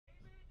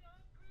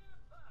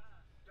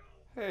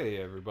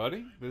Hey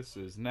everybody, this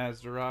is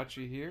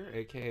Nazdarachi here,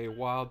 aka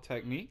Wild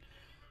Technique,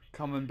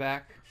 coming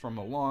back from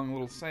a long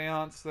little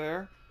seance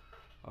there.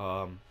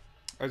 Um,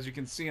 as you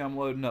can see, I'm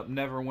loading up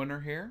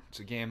Neverwinter here. It's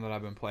a game that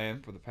I've been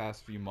playing for the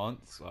past few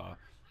months.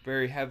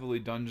 Very heavily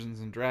Dungeons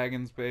and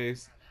Dragons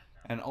based,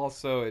 and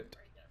also it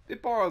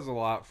borrows a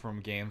lot from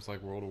games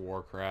like World of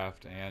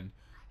Warcraft and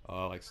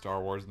like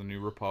Star Wars: The New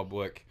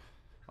Republic.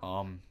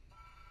 Um,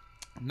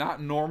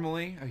 Not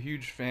normally a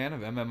huge fan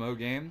of MMO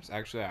games.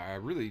 Actually, I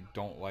really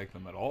don't like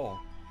them at all.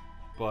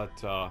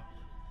 But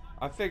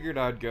I figured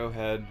I'd go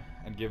ahead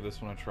and give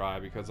this one a try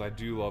because I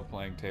do love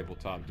playing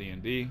tabletop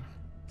D&D.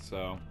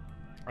 So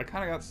I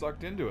kind of got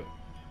sucked into it.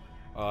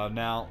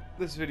 Now,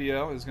 this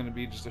video is going to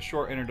be just a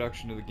short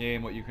introduction to the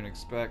game, what you can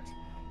expect,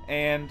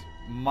 and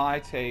my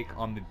take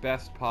on the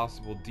best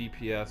possible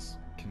DPS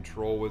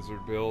control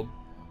wizard build.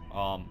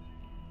 Um,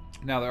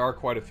 Now, there are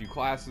quite a few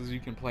classes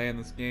you can play in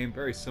this game,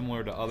 very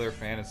similar to other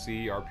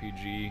fantasy,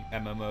 RPG,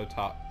 MMO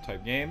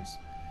type games.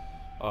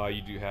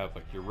 You do have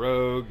like your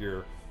rogue,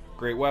 your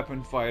great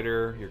weapon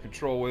fighter, your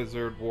control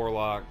wizard,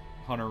 warlock,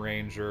 hunter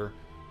ranger.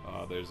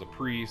 There's a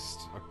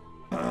priest,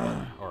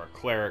 or a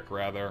cleric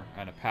rather,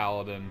 and a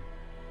paladin.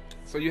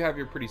 So you have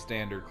your pretty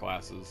standard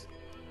classes.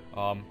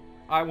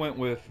 I went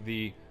with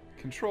the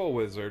control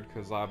wizard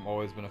because I've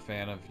always been a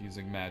fan of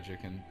using magic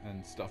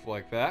and stuff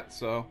like that.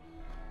 So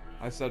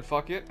I said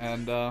fuck it,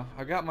 and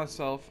I got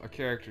myself a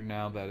character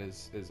now that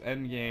is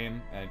endgame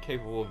and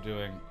capable of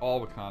doing all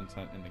the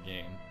content in the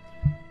game.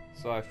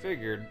 So I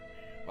figured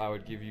I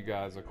would give you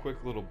guys a quick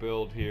little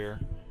build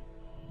here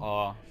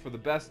for the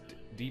best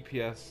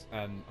DPS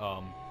and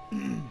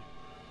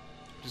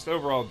just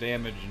overall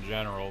damage in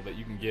general that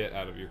you can get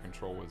out of your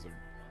control wizard.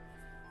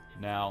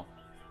 Now,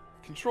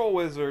 control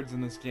wizards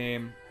in this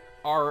game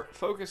are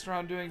focused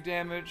around doing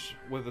damage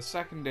with a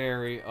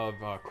secondary of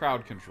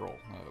crowd control.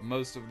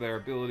 Most of their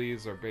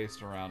abilities are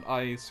based around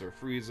ice or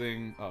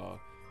freezing,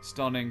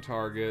 stunning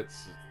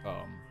targets.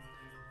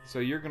 So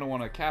you're going to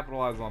want to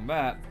capitalize on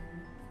that,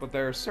 but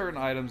there are certain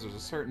items, there's a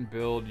certain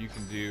build you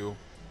can do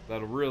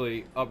that'll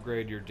really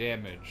upgrade your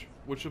damage,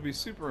 which will be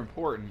super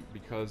important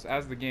because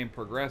as the game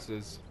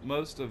progresses,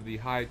 most of the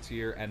high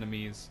tier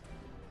enemies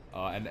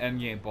and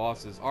endgame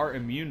bosses are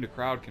immune to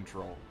crowd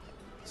control.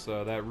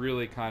 So that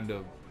really kind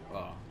of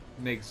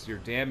makes your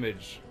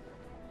damage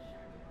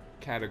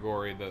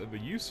category the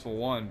useful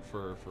one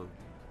for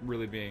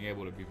really being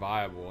able to be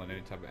viable in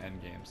any type of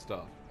endgame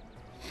stuff.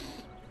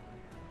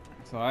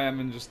 So I am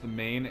in just the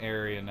main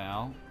area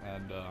now,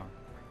 and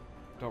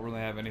don't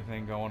really have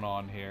anything going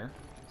on here.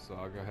 So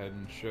I'll go ahead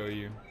and show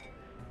you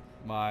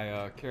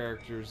my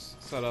characters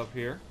set up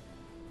here.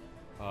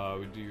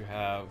 We do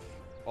have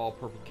all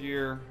purple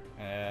gear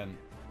and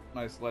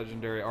nice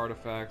legendary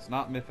artifacts.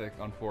 Not mythic,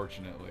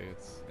 unfortunately.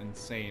 It's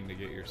insane to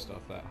get your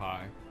stuff that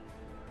high.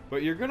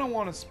 But you're going to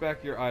want to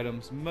spec your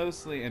items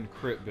mostly in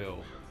crit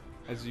build.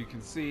 As you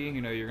can see,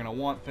 you're going to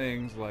want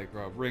things like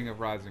Ring of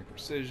Rising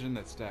Precision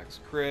that stacks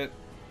crit.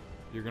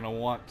 You're going to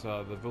want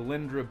the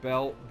Valindra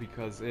belt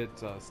because it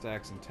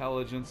stacks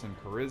intelligence and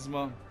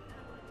charisma.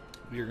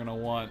 You're going to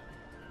want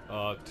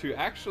to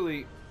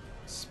actually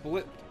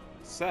split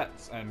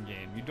sets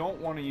endgame. You don't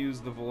want to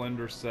use the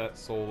Valindra set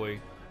solely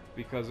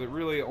because it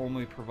really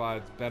only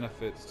provides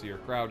benefits to your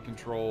crowd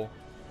control,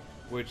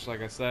 which, like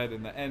I said,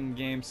 in the end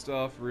game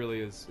stuff really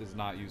is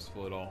not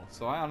useful at all.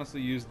 So I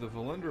honestly use the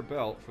Valindra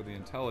belt for the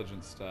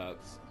intelligence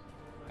stats,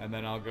 and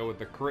then I'll go with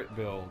the crit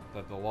build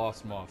that the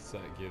Lost Moth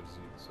set gives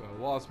you. So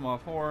Lost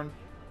Moth horn,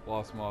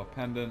 Lost Moth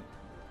pendant.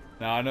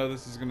 Now I know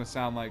this is going to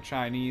sound like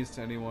Chinese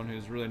to anyone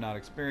who's really not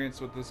experienced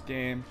with this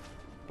game,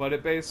 but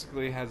it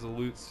basically has a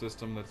loot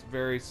system that's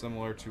very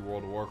similar to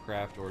World of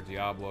Warcraft or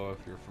Diablo, if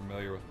you're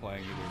familiar with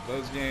playing either of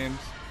those games,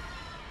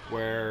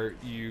 where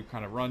you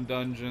kind of run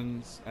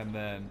dungeons and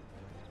then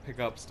pick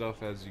up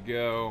stuff as you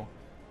go,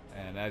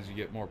 and as you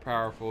get more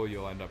powerful,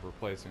 you'll end up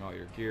replacing all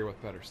your gear with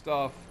better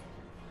stuff.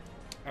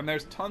 And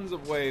there's tons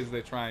of ways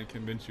they try and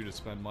convince you to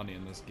spend money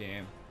in this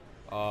game.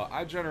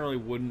 I generally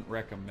wouldn't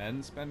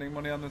recommend spending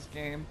money on this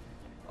game,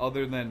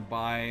 other than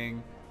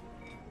buying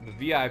the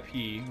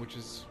VIP, which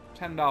is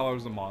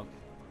 $10 a month.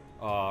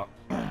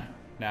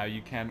 Now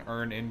you can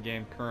earn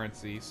in-game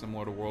currency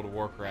similar to World of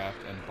Warcraft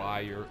and buy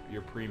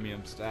your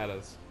premium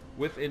status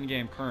with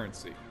in-game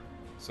currency.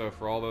 So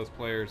for all those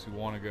players who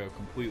want to go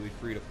completely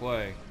free to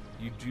play,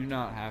 you do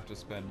not have to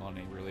spend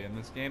money really in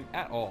this game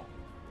at all.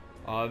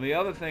 The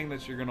other thing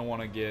that you're going to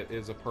want to get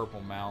is a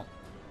purple mount.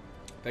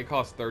 They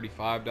cost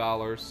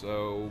 $35,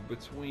 so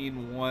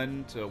between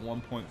 1 to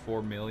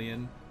 1.4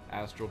 million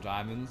Astral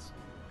Diamonds,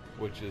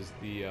 which is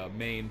the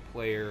main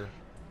player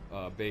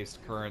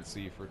based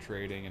currency for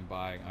trading and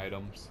buying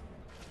items.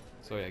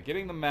 So yeah,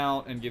 getting the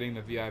mount and getting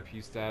the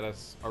VIP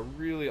status are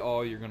really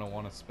all you're going to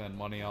want to spend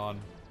money on.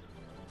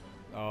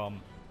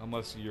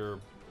 Unless you're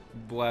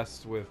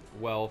blessed with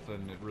wealth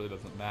and it really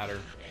doesn't matter.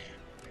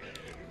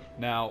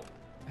 Now,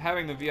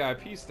 having the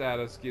VIP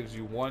status gives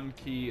you 1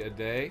 key a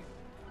day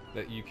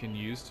that you can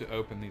use to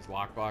open these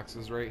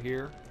lockboxes right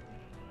here.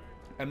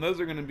 And those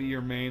are going to be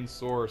your main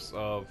source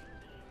of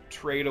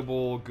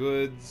tradable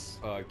goods,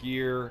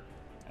 gear,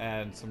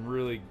 and some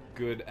really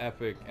good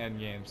epic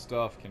endgame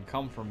stuff can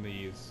come from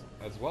these,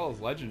 as well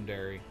as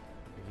legendary.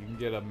 If you can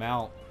get a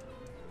mount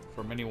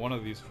from any one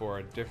of these for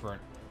a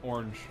different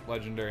orange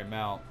legendary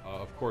mount,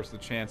 of course the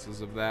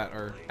chances of that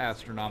are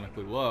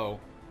astronomically low,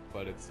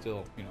 but it's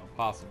still, you know,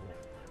 possible.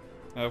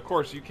 Now, of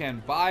course, you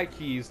can buy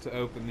keys to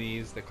open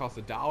these. They cost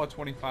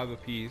 $1.25 a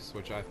piece,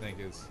 which I think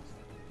is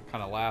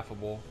kind of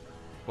laughable.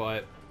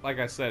 But like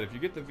I said, if you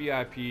get the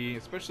VIP,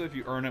 especially if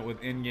you earn it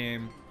with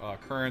in-game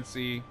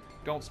currency,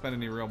 don't spend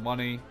any real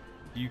money,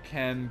 you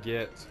can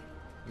get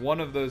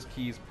one of those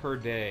keys per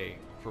day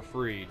for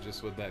free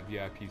just with that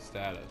VIP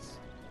status.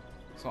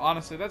 So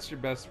honestly, that's your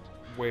best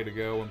way to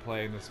go when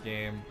playing this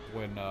game,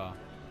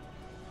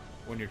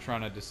 when you're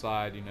trying to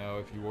decide, you know,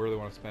 if you really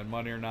want to spend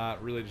money or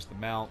not. Really just the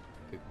mount,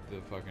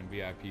 the fucking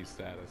VIP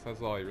status.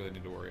 That's all you really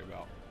need to worry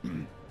about.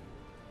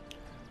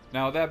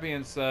 Now, with that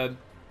being said,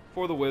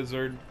 for the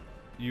wizard,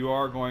 you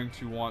are going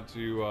to want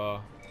to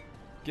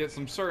get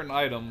some certain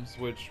items,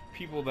 which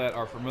people that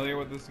are familiar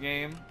with this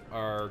game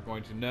are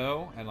going to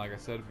know. And like I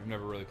said, if you've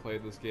never really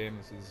played this game,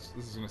 this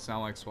is going to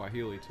sound like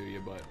Swahili to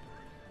you, but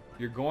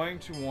you're going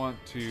to want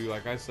to,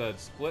 like I said,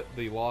 split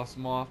the Lost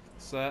Moth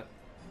set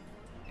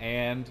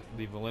and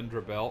the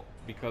Valindra belt,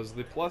 because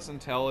the plus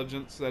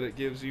intelligence that it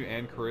gives you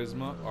and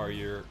charisma are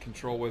your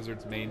control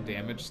wizard's main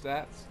damage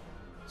stats.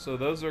 So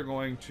those are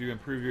going to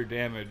improve your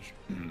damage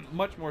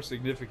much more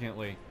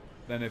significantly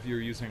than if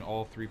you're using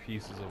all three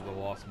pieces of the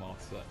Lost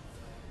Moth set.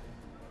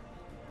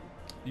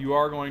 You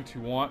are going to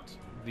want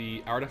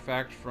the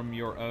artifact from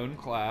your own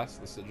class,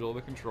 the Sigil of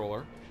the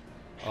Controller.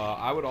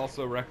 I would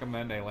also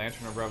recommend a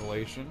Lantern of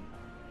Revelation,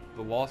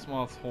 the Lost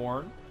Moth's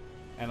Horn,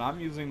 and I'm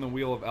using the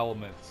Wheel of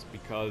Elements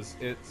because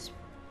its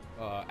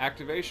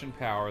activation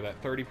power,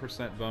 that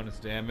 30% bonus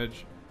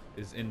damage,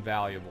 is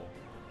invaluable.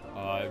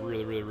 It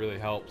really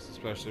helps,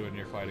 especially when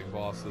you're fighting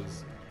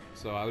bosses.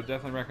 So I would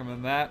definitely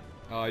recommend that.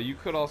 You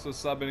could also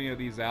sub any of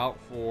these out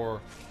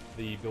for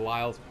the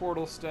Belial's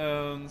Portal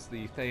Stones,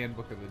 the Thayan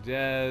Book of the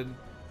Dead.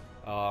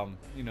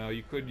 You know,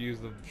 you could use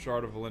the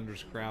Shard of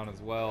Valindra's Crown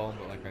as well,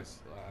 but like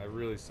I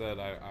really said,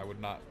 I would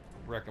not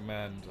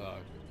recommend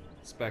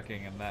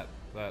speccing in that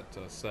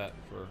set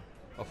for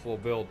a full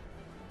build.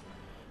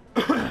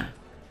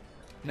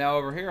 Now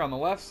over here on the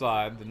left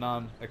side, the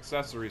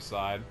non-accessory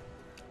side,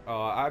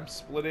 I'm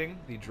splitting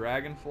the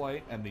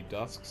Dragonflight and the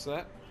Dusk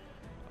set.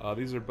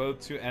 These are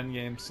both two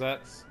endgame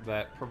sets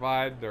that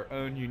provide their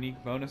own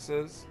unique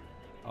bonuses,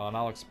 and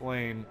I'll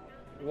explain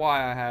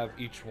why I have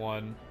each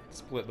one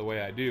split the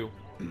way I do.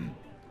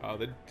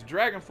 The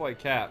Dragonflight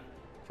cap,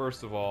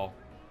 first of all,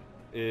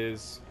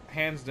 is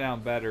hands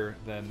down better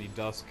than the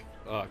Dusk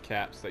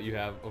caps that you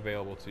have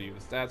available to you.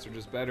 The stats are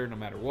just better no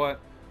matter what,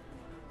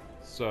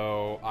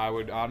 so I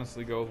would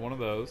honestly go with one of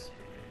those.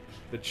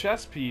 The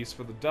chest piece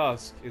for the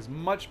Dusk is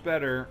much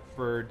better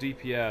for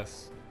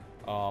DPS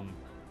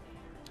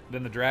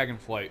than the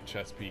Dragonflight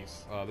chest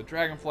piece. The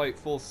Dragonflight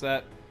full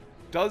set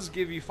does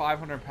give you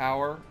 500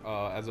 power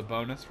as a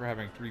bonus for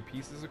having 3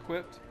 pieces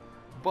equipped,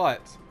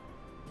 but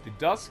the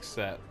Dusk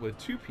set with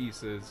 2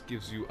 pieces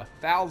gives you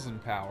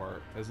 1,000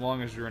 power as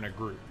long as you're in a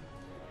group.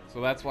 So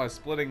that's why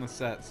splitting the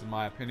sets, in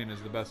my opinion,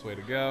 is the best way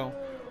to go.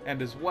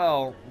 And as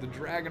well, the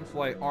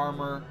Dragonflight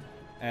armor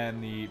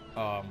and the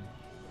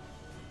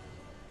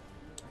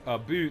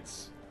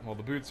boots, well,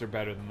 the boots are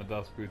better than the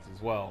Dusk boots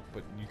as well,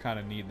 but you kind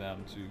of need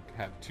them to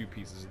have 2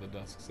 pieces of the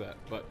Dusk set.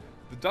 But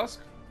the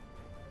Dusk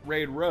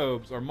raid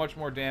robes are much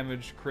more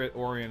damage crit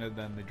oriented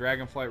than the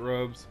Dragonflight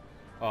robes.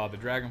 The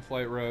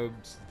Dragonflight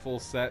robes full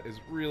set is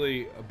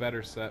really a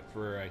better set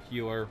for a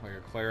healer, like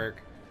a cleric.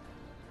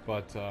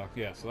 But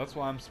yeah, so that's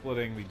why I'm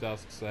splitting the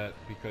Dusk set,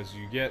 because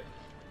you get,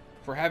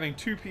 for having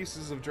 2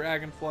 pieces of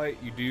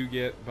Dragonflight, you do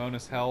get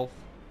bonus health.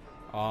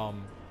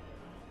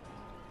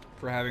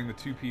 For having the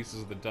 2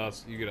 pieces of the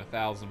Dusk, you get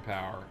 1,000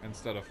 power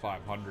instead of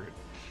 500.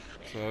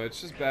 So it's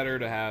just better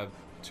to have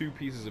 2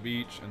 pieces of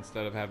each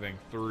instead of having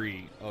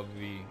 3 of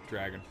the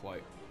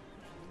Dragonflight.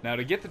 Now,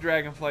 to get the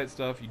Dragonflight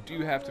stuff, you do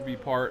have to be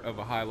part of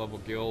a high-level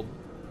guild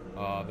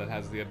that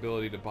has the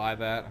ability to buy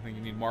that. I think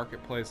you need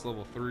Marketplace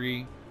level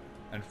 3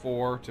 and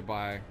 4 to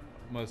buy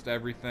most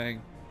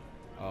everything.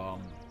 I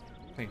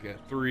think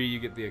at 3 you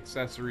get the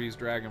accessories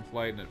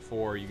Dragonflight, and at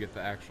 4 you get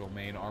the actual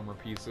main armor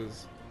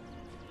pieces.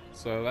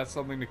 So that's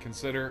something to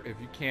consider.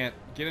 If you can't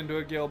get into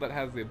a guild that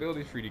has the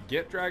ability for you to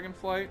get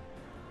Dragonflight,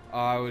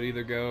 I would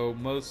either go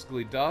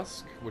mostly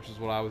Dusk, which is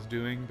what I was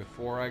doing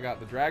before I got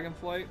the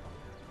Dragonflight,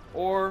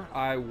 or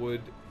I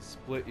would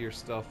split your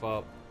stuff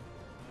up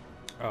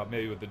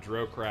maybe with the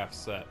Drocraft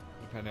set,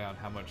 depending on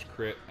how much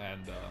crit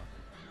and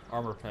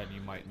armor pen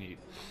you might need.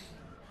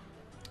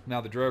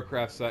 Now, the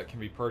Drocraft set can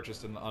be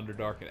purchased in the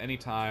Underdark at any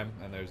time,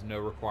 and there's no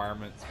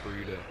requirements for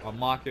you to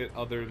unlock it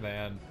other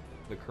than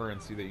the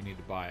currency that you need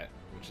to buy it,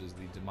 which is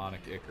the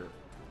Demonic Ichor,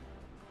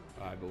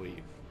 I believe,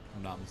 if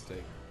I'm not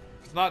mistaken.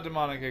 If it's not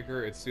Demonic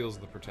Ichor, it's Seals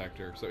of the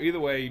Protector. So either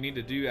way, you need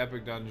to do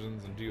epic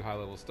dungeons and do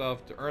high-level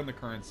stuff to earn the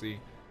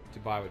currency to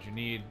buy what you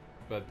need,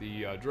 but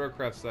the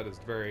Drocraft set is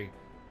very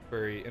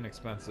very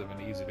inexpensive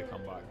and easy to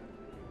come by.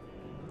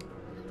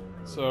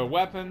 So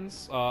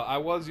weapons, I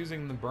was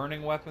using the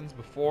burning weapons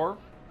before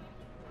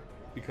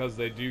because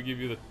they do give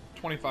you the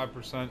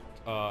 25%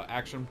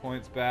 action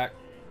points back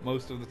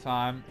most of the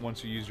time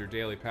once you use your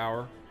daily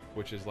power,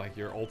 which is like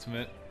your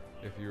ultimate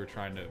if you were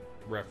trying to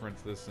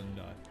reference this in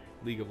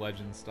League of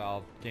Legends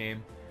style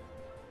game.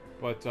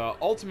 But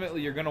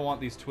ultimately you're going to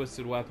want these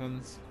twisted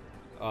weapons.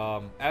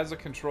 As a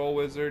control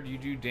wizard, you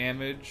do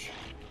damage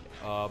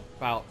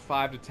about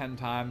 5 to 10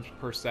 times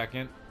per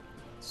second.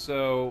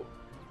 So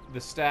the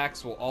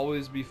stacks will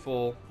always be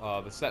full.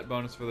 The set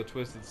bonus for the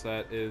twisted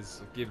set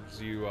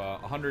gives you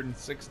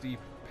 160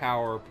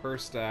 power per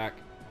stack,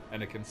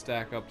 and it can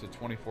stack up to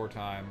 24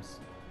 times.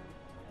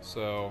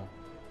 So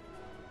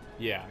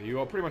yeah, you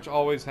will pretty much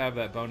always have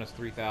that bonus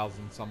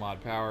 3,000 some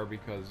odd power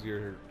because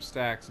your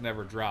stacks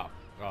never drop.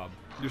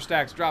 Your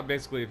stacks drop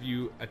basically if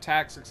you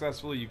attack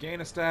successfully, you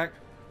gain a stack,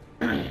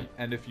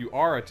 and if you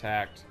are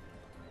attacked,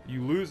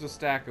 you lose a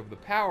stack of the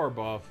power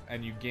buff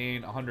and you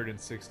gain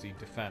 160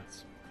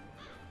 defense.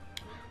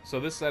 So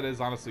this set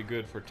is honestly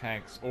good for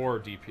tanks or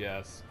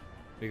DPS,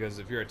 because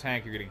if you're a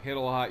tank, you're getting hit a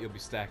lot, you'll be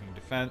stacking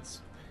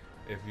defense.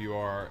 If you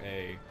are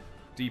a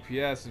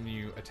DPS and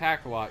you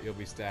attack a lot, you'll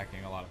be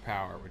stacking a lot of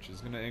power, which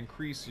is going to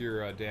increase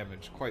your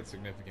damage quite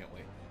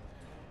significantly.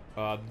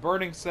 The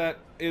burning set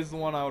is the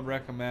one I would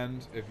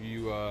recommend if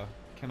you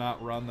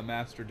cannot run the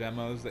master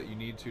demos that you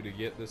need to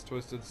get this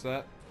twisted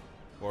set,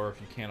 or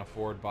if you can't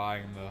afford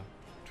buying the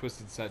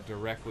twisted set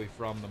directly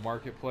from the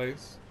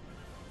marketplace.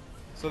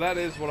 So that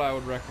is what I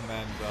would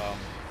recommend.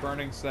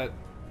 Burning set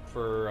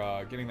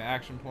for getting the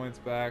action points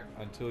back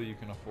until you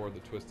can afford the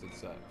twisted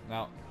set.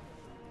 Now,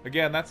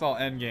 again, that's all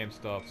endgame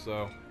stuff,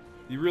 so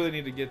you really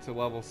need to get to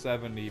level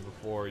 70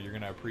 before you're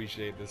going to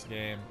appreciate this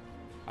game.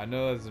 I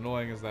know as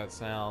annoying as that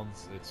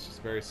sounds, it's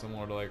just very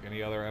similar to like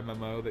any other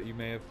MMO that you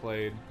may have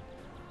played.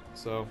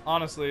 So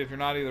honestly, if you're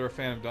not either a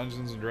fan of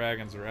Dungeons &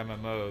 Dragons or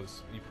MMOs,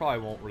 you probably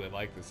won't really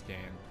like this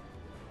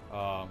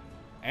game.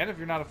 And if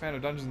you're not a fan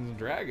of Dungeons &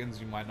 Dragons,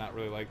 you might not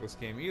really like this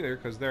game either,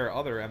 because there are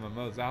other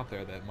MMOs out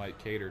there that might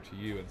cater to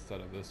you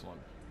instead of this one.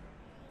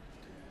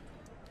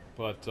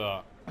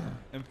 But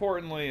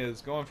importantly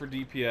is going for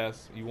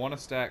DPS, you want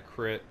to stack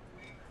crit,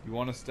 you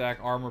want to stack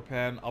armor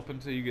pen up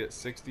until you get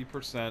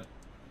 60%,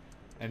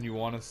 and you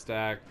want to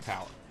stack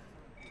power.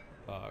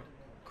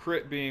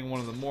 Crit being one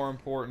of the more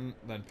important,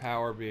 then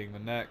power being the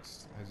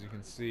next. As you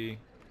can see,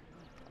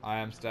 I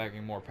am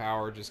stacking more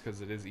power just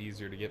because it is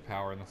easier to get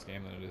power in this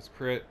game than it is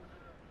crit.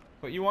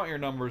 But you want your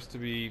numbers to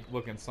be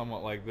looking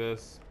somewhat like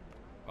this,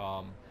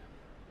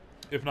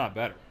 if not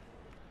better.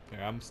 You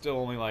know, I'm still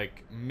only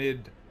like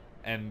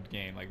mid-end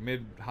game, like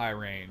mid-high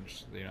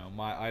range. You know,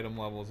 my item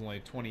level is only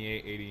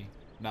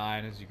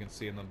 2889, as you can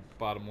see in the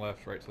bottom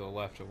left, right to the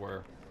left of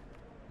where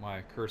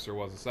my cursor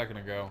was a second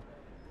ago.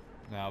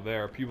 Now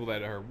there are people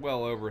that are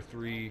well over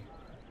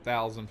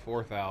 3,000,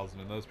 4,000,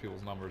 and those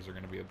people's numbers are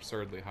going to be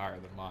absurdly higher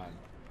than mine.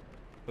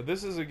 But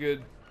this is a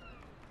good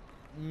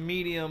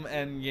medium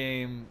end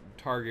game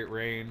target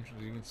range.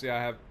 As you can see,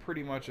 I have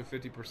pretty much a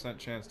 50%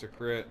 chance to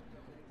crit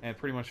and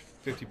pretty much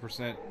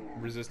 50%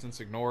 resistance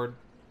ignored.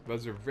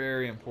 Those are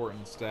very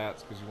important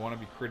stats because you want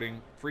to be critting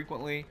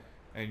frequently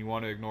and you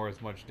want to ignore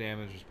as much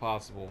damage as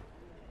possible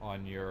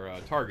on your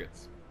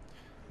targets.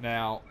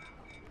 Now,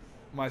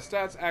 my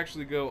stats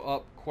actually go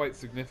up quite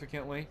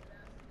significantly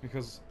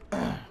because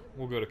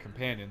we'll go to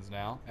companions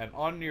now, and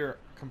on your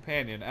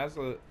companion, as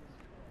a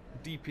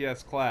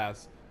DPS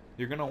class,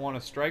 you're going to want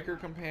a striker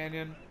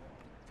companion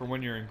for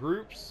when you're in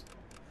groups,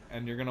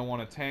 and you're going to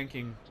want a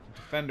tanking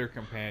defender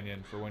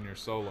companion for when you're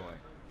soloing.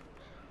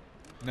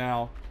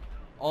 Now,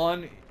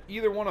 on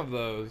either one of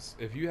those,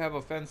 if you have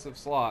offensive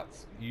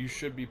slots, you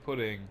should be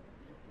putting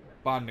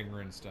bonding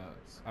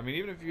runestones. I mean,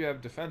 even if you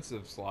have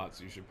defensive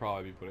slots, you should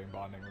probably be putting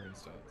bonding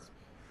runestones,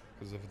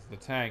 because if it's the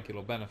tank,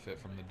 it'll benefit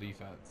from the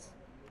defense.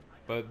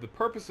 But the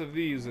purpose of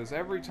these is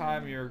every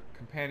time your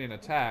companion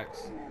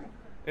attacks,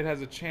 it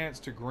has a chance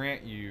to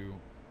grant you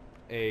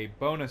a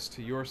bonus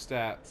to your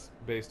stats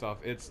based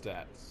off its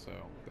stats. So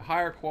the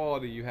higher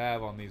quality you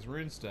have on these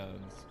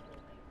runestones,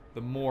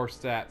 the more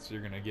stats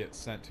you're going to get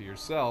sent to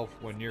yourself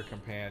when your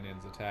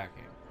companion's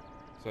attacking.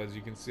 So as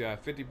you can see, I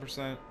have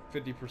 50%,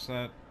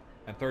 50%,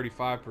 and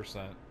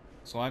 35%.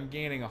 So I'm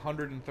gaining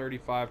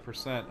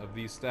 135% of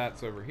these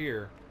stats over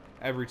here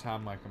every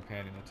time my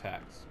companion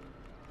attacks.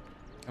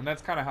 And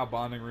that's kind of how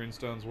bonding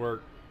runestones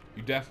work.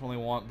 You definitely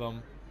want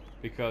them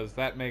because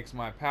that makes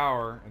my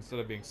power, instead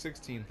of being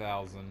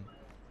 16,000,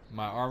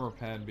 my armor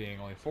pen being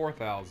only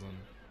 4,000,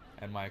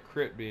 and my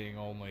crit being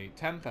only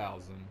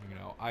 10,000, you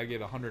know, I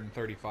get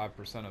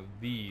 135% of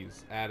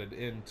these added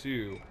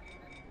into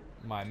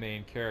my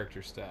main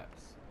character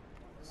stats.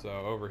 So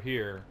over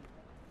here,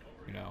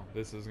 you know,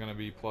 this is going to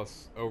be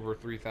plus over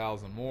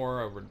 3,000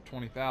 more, over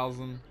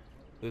 20,000.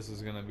 This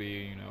is going to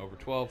be, you know, over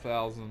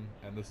 12,000,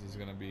 and this is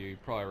going to be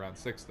probably around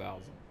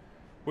 6,000.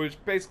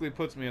 Which basically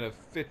puts me at a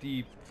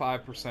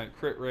 55%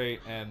 crit rate,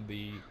 and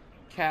the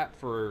cap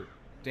for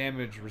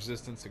damage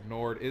resistance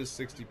ignored is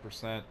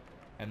 60%,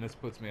 and this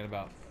puts me at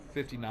about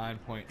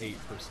 59.8%.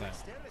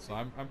 So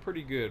I'm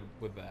pretty good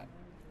with that.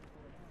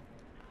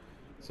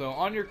 So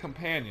on your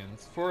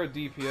companions, for a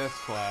DPS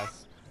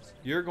class,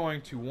 you're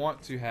going to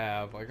want to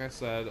have, like I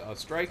said, a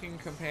striking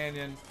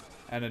companion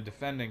and a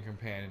defending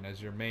companion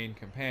as your main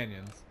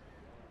companions.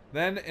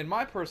 Then, in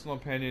my personal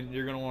opinion,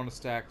 you're going to want to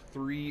stack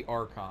 3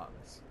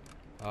 Archons.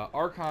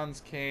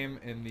 Archons came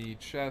in the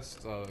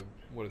chest of,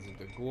 what is it,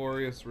 the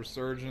Glorious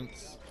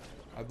Resurgence,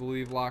 I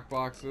believe,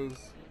 lockboxes.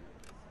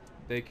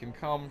 They can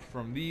come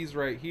from these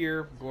right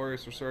here,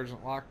 Glorious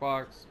Resurgent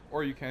lockbox,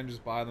 or you can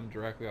just buy them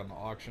directly on the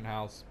auction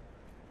house.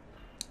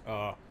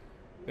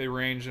 They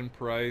range in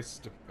price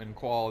and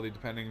quality,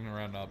 depending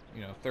around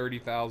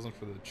 30,000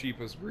 for the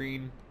cheapest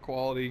green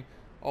quality,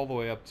 all the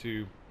way up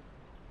to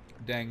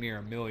dang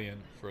near $1 million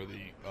for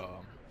the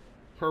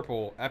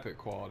purple epic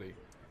quality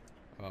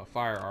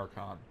fire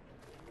Archon.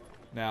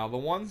 Now, the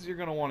ones you're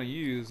going to want to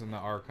use in the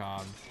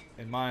Archons,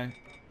 in my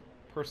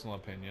personal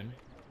opinion,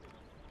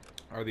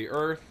 are the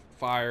Earth,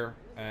 Fire,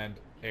 and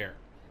Air.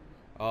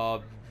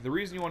 The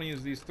reason you want to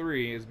use these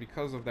 3 is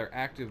because of their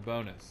active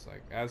bonus.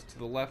 Like, as to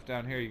the left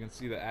down here, you can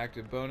see the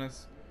active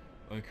bonus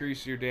will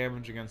increase your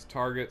damage against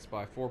targets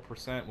by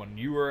 4% when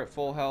you are at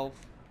full health.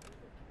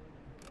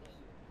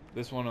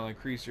 This one will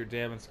increase your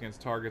damage against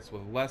targets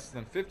with less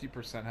than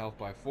 50% health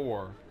by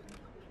 4.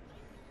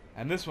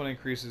 And this one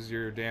increases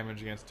your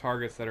damage against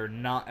targets that are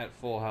not at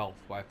full health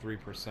by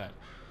 3%.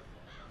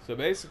 So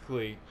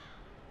basically,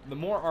 the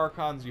more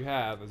Archons you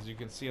have, as you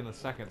can see in the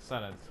second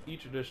sentence,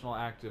 each additional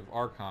active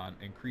Archon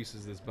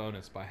increases this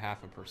bonus by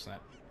 0.5%.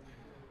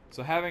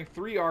 So having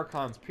 3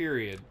 Archons,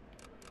 period,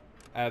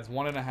 adds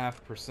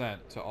 1.5%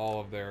 to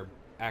all of their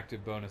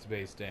active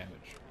bonus-based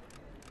damage.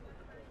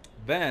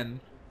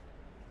 Then,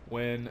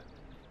 when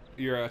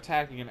you're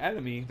attacking an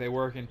enemy, they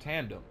work in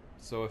tandem.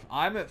 So if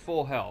I'm at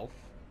full health,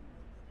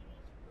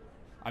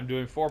 I'm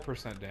doing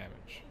 4%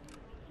 damage.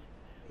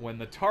 When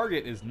the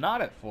target is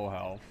not at full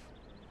health,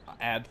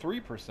 add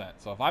 3%.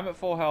 So if I'm at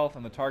full health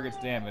and the target's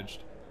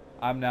damaged,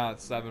 I'm now at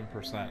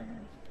 7%.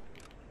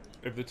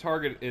 If the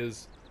target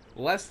is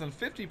less than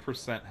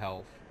 50%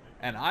 health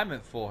and I'm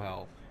at full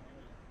health,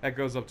 that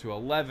goes up to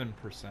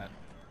 11%.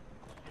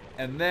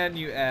 And then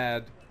you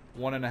add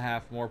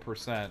 1.5% more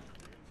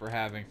for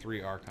having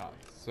 3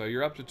 Archons. So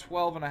you're up to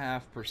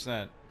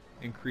 12.5%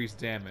 increased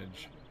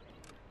damage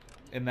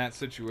in that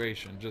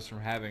situation just from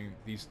having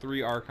these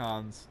 3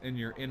 Archons in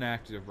your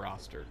inactive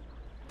roster.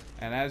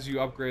 And as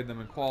you upgrade them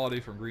in quality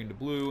from green to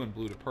blue and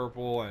blue to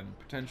purple and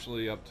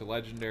potentially up to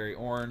legendary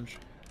orange,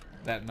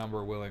 that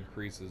number will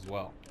increase as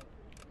well.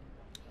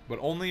 But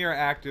only your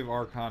active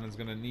Archon is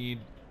going to need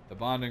the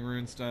bonding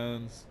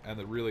runestones and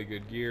the really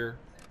good gear.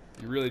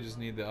 You really just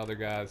need the other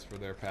guys for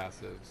their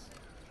passives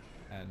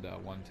and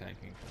 1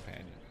 tanking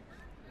companion.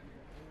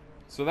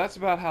 So that's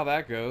about how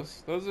that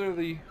goes. Those are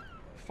the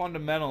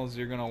fundamentals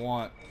you're going to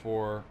want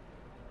for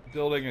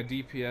building a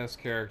DPS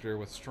character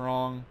with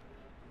strong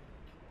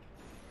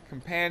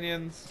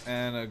companions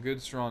and a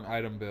good strong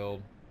item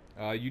build.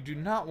 You do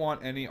not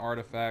want any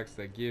artifacts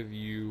that give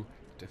you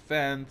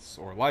defense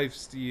or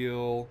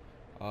lifesteal,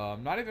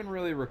 not even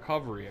really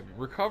recovery. I mean,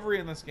 recovery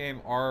in this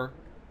game are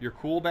your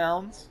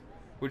cooldowns,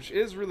 which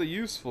is really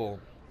useful,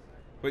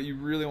 but you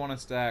really want to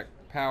stack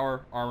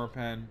power, armor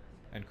pen,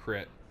 and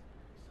crit.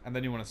 And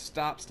then you want to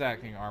stop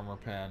stacking armor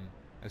pen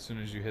as soon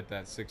as you hit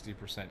that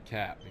 60%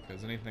 cap,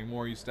 because anything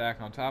more you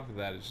stack on top of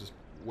that is just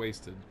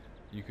wasted.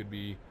 You could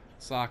be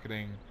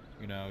socketing,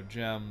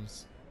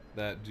 gems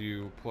that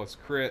do plus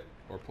crit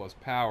or plus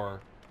power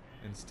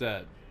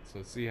instead.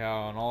 So see how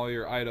on all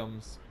your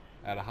items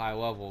at a high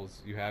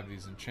levels you have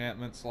these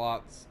enchantment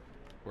slots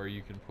where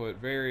you can put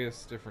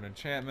various different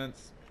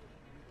enchantments.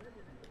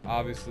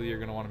 Obviously you're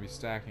going to want to be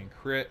stacking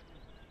crit,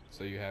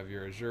 so you have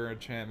your Azure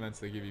enchantments,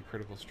 they give you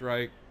critical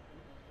strike.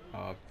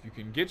 If you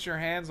can get your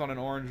hands on an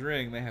orange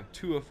ring, they have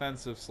 2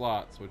 offensive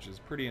slots, which is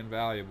pretty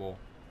invaluable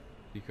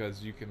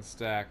because you can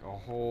stack a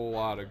whole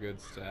lot of good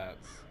stats.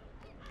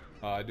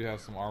 I do have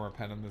some armor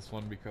pen in this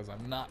one because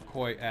I'm not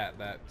quite at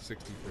that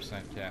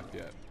 60% cap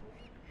yet.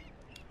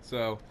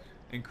 So,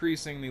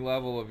 increasing the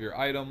level of your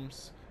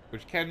items,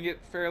 which can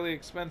get fairly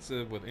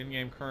expensive with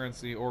in-game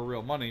currency or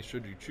real money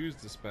should you choose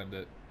to spend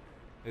it,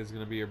 is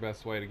going to be your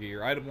best way to get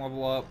your item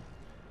level up.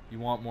 You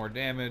want more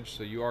damage,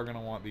 so you are going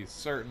to want these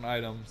certain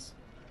items.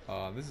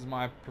 This is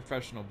my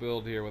professional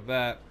build here with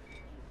that.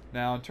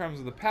 Now, in terms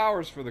of the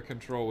powers for the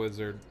Control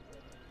Wizard,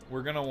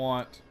 we're going to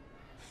want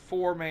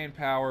 4 main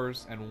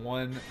powers and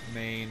 1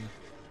 main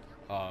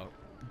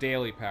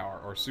daily power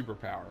or super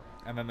power.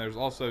 And then there's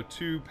also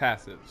 2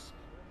 passives.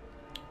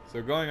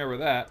 So going over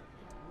that,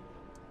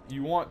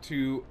 you want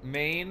to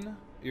main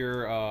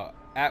your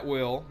at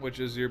will, which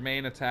is your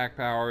main attack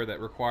power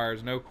that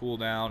requires no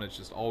cooldown. It's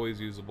just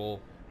always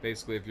usable.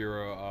 Basically, if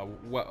you're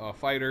a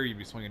fighter, you'd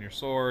be swinging your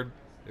sword.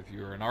 If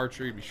you're an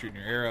archer, you'd be shooting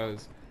your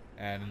arrows.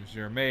 And if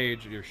you're a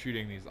mage, you're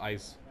shooting these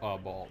ice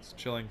balls.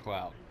 Chilling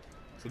Cloud.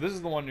 So this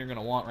is the one you're going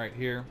to want right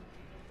here.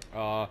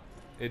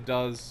 It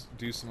does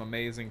do some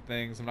amazing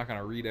things. I'm not going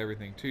to read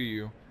everything to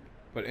you.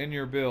 But in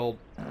your build,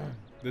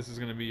 This is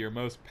going to be your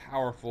most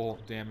powerful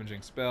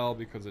damaging spell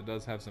because it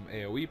does have some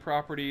AoE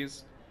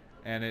properties,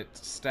 and it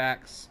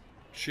stacks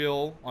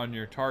chill on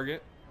your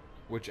target,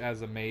 which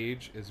as a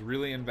mage is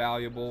really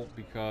invaluable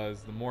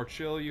because the more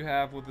chill you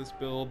have with this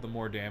build, the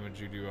more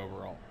damage you do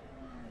overall.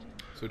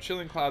 So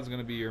Chilling Cloud is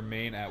going to be your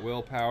main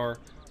at-will power.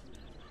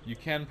 You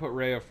can put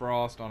Ray of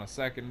Frost on a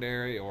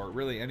secondary or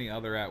really any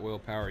other at-will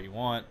power you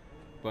want,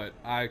 but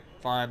I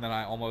find that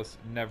I almost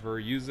never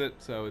use it,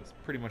 so it's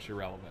pretty much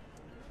irrelevant.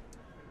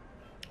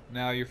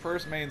 Now, your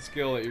first main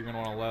skill that you're going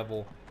to want to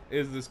level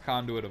is this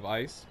Conduit of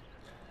Ice.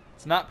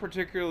 It's not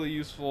particularly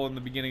useful in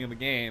the beginning of the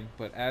game,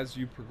 but as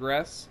you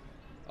progress,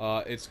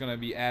 it's going to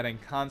be adding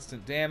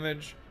constant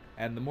damage,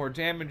 and the more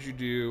damage you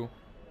do,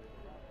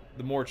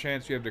 the more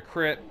chance you have to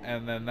crit,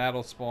 and then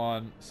that'll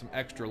spawn some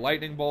extra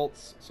lightning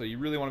bolts. So you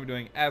really want to be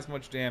doing as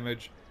much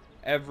damage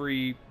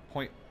every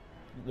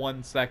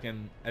 0.1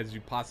 second as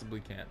you possibly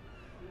can.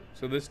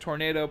 So this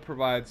tornado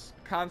provides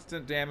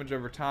constant damage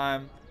over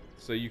time,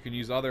 so you can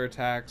use other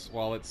attacks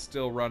while it's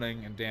still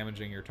running and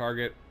damaging your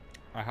target.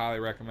 I highly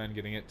recommend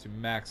getting it to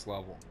max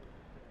level.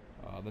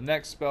 The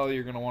next spell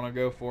you're going to want to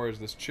go for is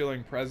this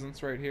Chilling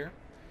Presence right here.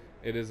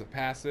 It is a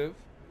passive.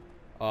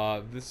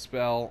 This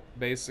spell,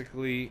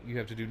 basically, you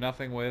have to do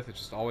nothing with. It's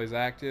just always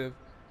active.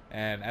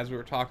 And as we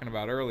were talking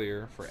about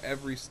earlier, for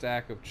every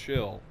stack of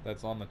chill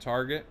that's on the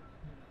target,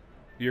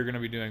 you're going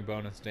to be doing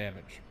bonus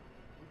damage.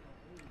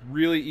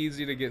 Really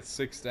easy to get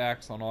 6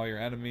 stacks on all your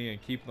enemy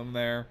and keep them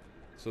there.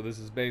 So this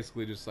is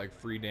basically just like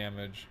free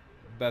damage.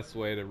 Best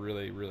way to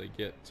really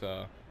get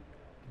the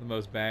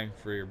most bang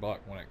for your buck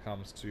when it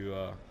comes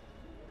to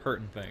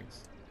hurting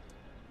things.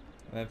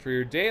 And then for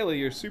your daily,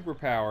 your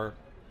superpower,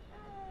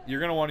 you're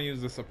going to want to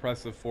use this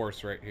Oppressive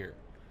Force right here.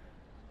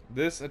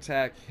 This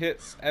attack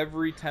hits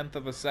every 1/10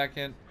 of a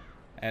second,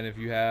 and if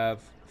you have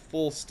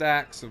full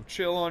stacks of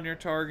chill on your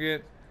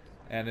target,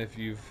 and if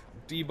you've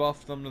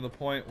debuffed them to the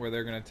point where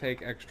they're going to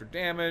take extra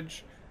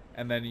damage,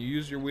 and then you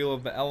use your Wheel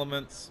of the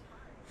Elements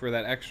for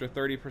that extra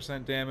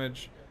 30%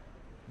 damage,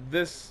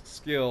 this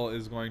skill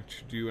is going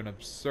to do an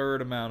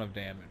absurd amount of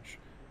damage.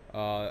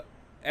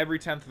 Every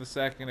 1/10 of a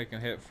second it can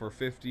hit for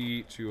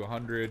 50 to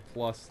 100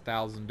 plus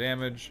thousand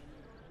damage,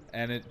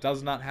 and it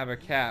does not have a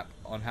cap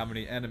on how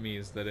many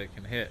enemies that it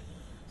can hit.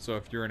 So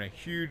if you're in a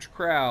huge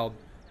crowd,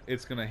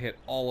 it's going to hit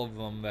all of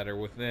them that are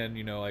within,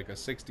 you know, like a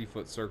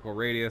 60-foot circle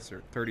radius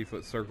or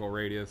 30-foot circle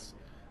radius.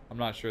 I'm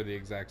not sure the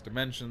exact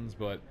dimensions,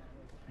 but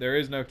there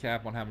is no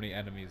cap on how many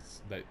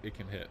enemies that it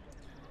can hit.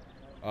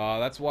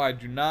 That's why I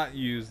do not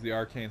use the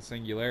Arcane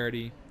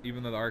Singularity.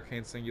 Even though the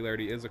Arcane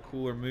Singularity is a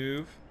cooler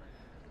move,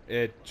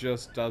 it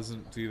just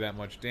doesn't do that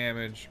much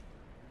damage.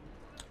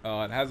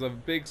 It has a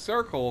big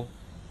circle,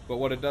 but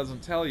what it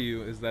doesn't tell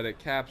you is that it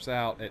caps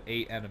out at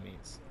 8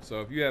 enemies.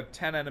 So if you have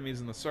 10 enemies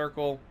in the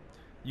circle,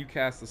 you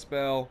cast the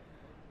spell,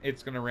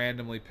 it's going to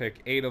randomly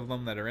pick 8 of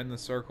them that are in the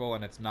circle,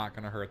 and it's not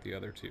going to hurt the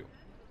other 2.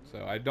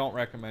 So I don't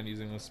recommend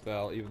using this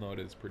spell, even though it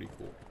is pretty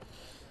cool.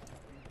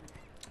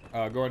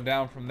 Going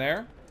down from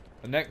there,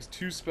 the next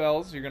 2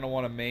 spells you're going to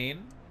want to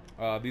main.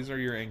 These are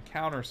your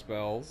encounter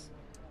spells,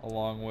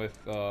 along with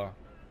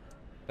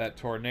that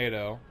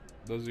tornado.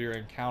 Those are your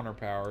encounter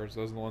powers.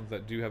 Those are the ones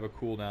that do have a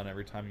cooldown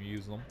every time you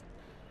use them.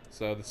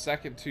 So the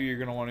second 2 you're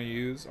going to want to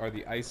use are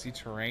the Icy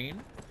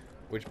Terrain,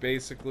 which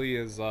basically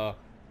is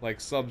like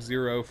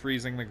Sub-Zero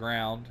freezing the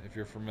ground, if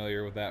you're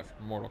familiar with that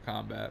from Mortal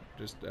Kombat.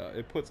 Just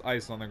it puts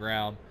ice on the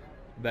ground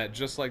that,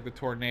 just like the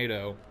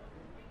tornado,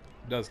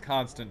 does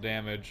constant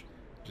damage,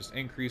 just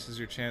increases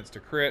your chance to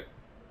crit,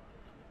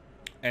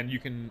 and you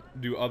can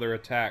do other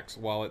attacks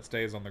while it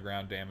stays on the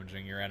ground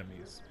damaging your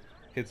enemies.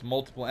 Hits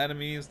multiple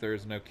enemies, there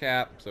is no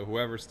cap, so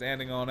whoever's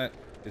standing on it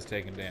is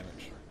taking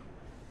damage.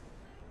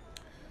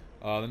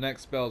 The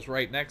next spell is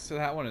right next to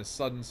that one, is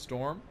Sudden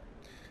Storm.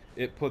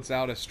 It puts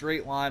out a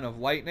straight line of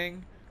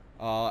lightning,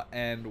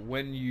 and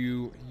when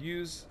you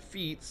use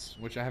feats,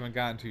 which I haven't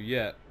gotten to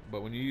yet,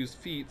 but when you use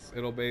feats,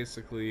 it'll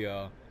basically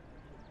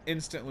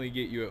instantly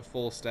get you at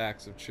full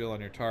stacks of chill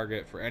on your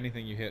target for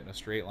anything you hit in a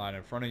straight line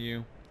in front of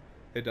you.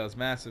 It does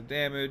massive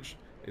damage,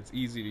 it's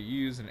easy to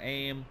use and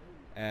aim,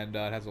 and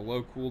it has a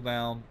low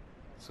cooldown,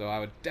 so I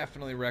would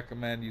definitely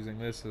recommend using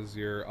this as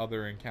your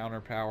other encounter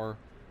power.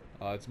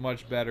 It's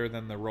much better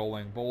than the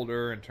Rolling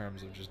Boulder in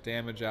terms of just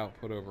damage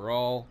output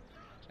overall,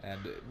 and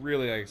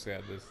really, like I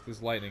said,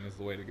 this lightning is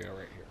the way to go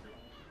right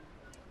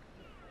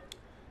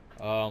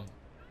here.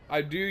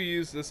 I do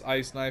use this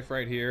Ice Knife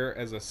right here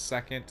as a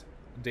second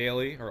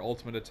daily or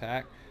ultimate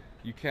attack.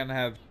 You can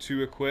have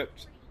 2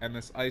 equipped, and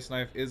this Ice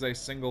Knife is a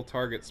single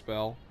target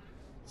spell,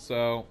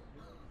 so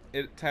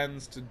it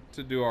tends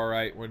to do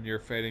alright when you're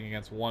fighting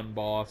against one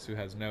boss who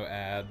has no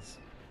adds.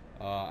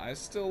 I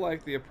still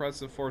like the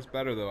Oppressive Force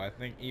better, though. I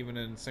think even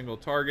in single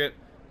target,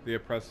 the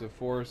Oppressive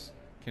Force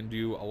can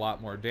do a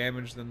lot more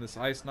damage than this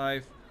Ice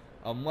Knife,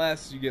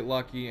 unless you get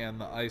lucky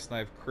and the Ice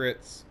Knife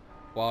crits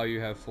while you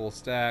have full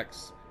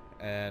stacks,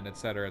 and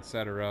etc,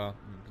 etc.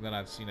 Then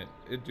I've seen it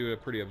do a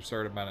pretty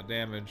absurd amount of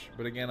damage.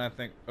 But again, I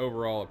think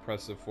overall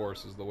Oppressive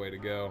Force is the way to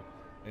go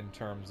in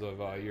terms of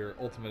your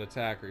ultimate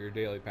attack or your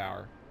daily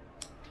power.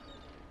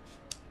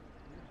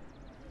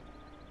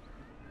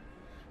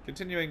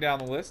 Continuing down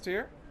the list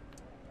here,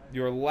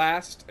 your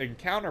last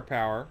encounter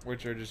power,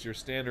 which are just your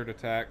standard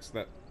attacks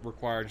that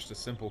require just a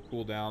simple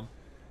cooldown,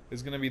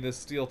 is going to be this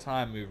Steal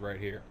Time move right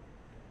here.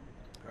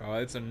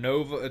 It's a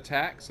Nova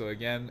attack, so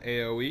again,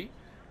 AoE.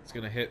 It's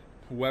going to hit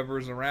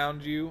whoever's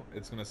around you.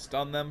 It's going to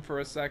stun them for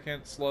a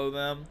second, slow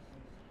them.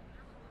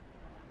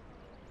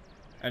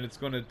 And it's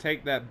going to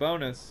take that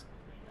bonus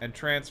and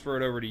transfer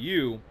it over to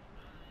you,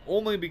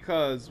 only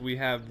because we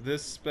have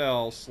this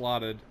spell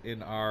slotted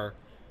in our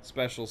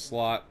special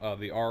slot,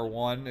 the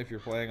R1 if you're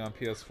playing on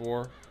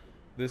PS4.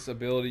 This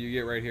ability you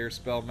get right here,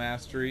 Spell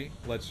Mastery,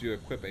 lets you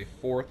equip a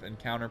 4th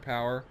encounter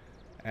power.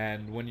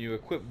 And when you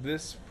equip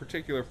this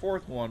particular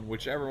 4th one,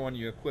 whichever one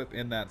you equip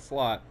in that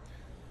slot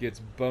gets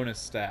bonus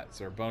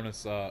stats or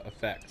bonus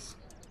effects.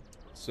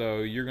 So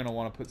you're going to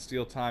want to put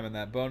Steal Time in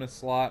that bonus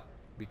slot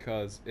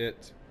because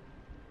it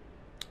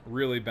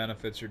really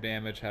benefits your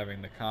damage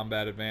having the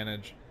combat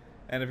advantage.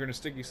 And if you're in a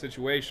sticky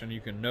situation,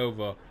 you can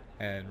Nova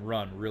and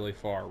run really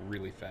far,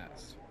 really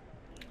fast.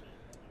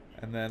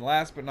 And then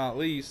last but not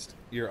least,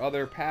 your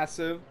other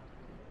passive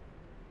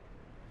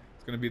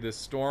is going to be this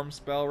Storm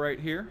spell right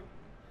here.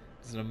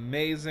 It's an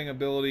amazing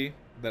ability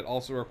that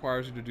also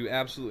requires you to do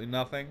absolutely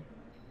nothing.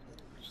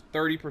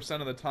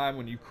 30% of the time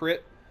when you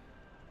crit,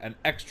 an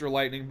extra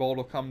lightning bolt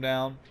will come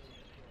down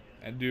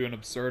and do an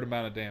absurd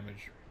amount of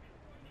damage.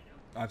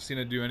 I've seen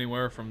it do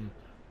anywhere from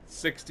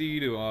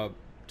 60 to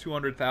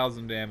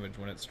 200,000 damage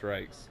when it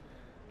strikes,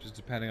 just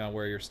depending on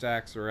where your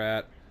stacks are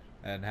at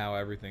and how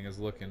everything is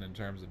looking in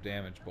terms of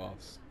damage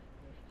buffs.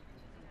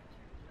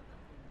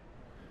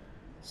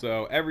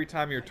 So every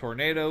time your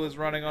tornado is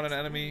running on an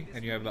enemy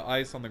and you have the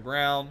ice on the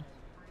ground,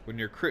 when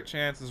your crit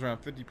chance is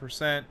around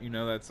 50%, you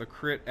know that's a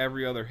crit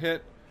every other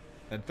hit.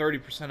 And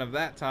 30% of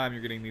that time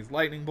you're getting these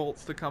lightning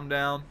bolts to come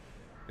down.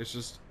 It's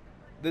just,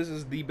 this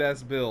is the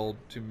best build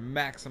to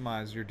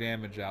maximize your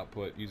damage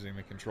output using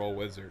the Control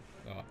Wizard.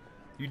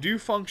 You do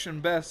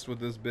function best with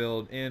this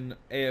build in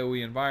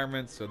AoE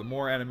environments, so the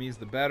more enemies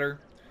the better.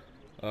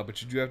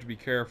 But you do have to be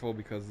careful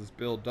because this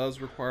build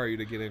does require you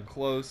to get in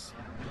close,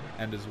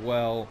 and as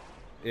well,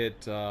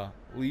 it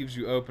leaves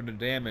you open to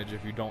damage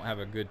if you don't have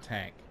a good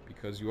tank.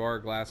 Because you are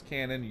a glass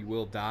cannon, you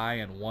will die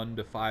in 1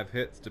 to 5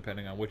 hits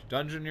depending on which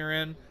dungeon you're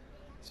in.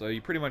 So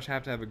you pretty much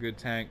have to have a good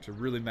tank to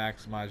really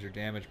maximize your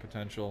damage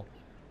potential.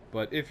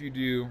 But if you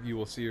do, you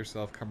will see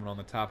yourself coming on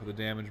the top of the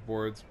damage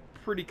boards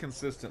pretty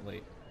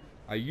consistently.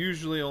 I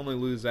usually only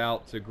lose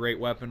out to great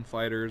weapon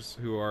fighters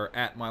who are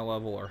at my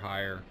level or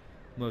higher.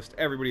 Most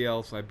everybody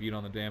else I beat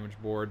on the damage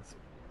boards.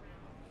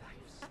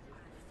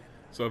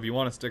 So if you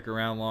want to stick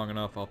around long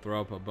enough, I'll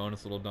throw up a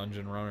bonus little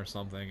dungeon run or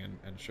something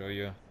and show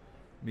you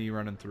me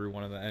running through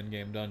one of the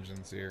endgame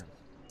dungeons here.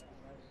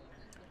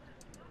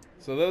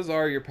 So those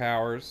are your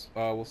powers.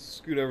 We'll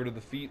scoot over to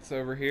the feats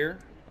over here.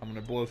 I'm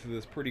going to blow through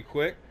this pretty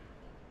quick.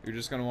 You're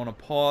just going to want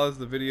to pause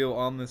the video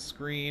on this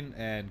screen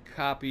and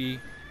copy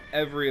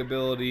every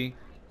ability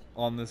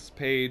on this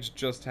page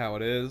just how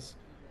it is.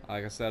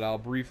 Like I said, I'll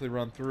briefly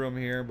run through them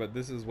here, but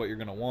this is what you're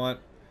going to want.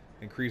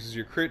 Increases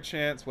your crit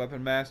chance,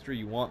 weapon mastery,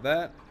 you want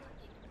that.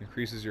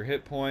 Increases your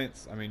hit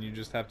points. I mean, you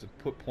just have to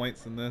put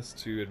points in this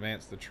to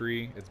advance the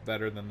tree. It's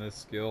better than this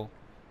skill.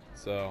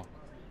 So,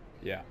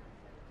 yeah.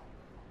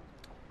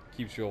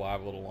 Keeps you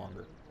alive a little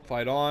longer.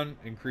 Fight on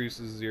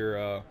increases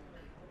your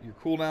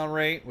cooldown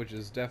rate, which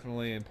is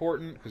definitely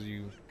important because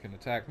you can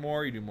attack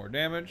more, you do more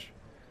damage.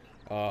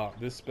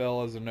 This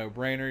spell is a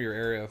no-brainer. Your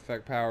area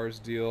effect powers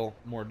deal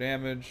more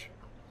damage.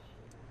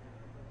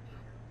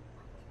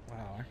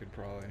 Wow, I could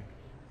probably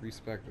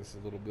respec this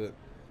a little bit.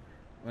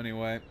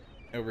 Anyway,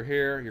 over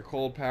here, your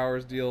cold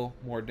powers deal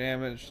more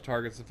damage.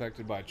 Targets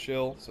affected by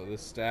chill, so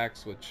this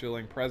stacks with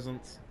chilling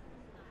presence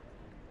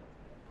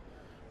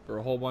for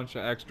a whole bunch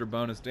of extra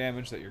bonus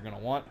damage that you're going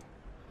to want.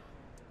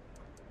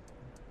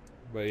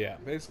 But yeah,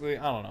 basically,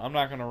 I don't know. I'm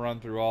not going to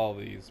run through all of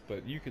these,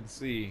 but you can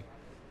see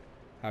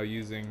how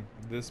using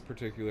this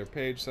particular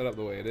page setup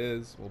the way it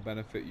is will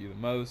benefit you the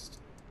most.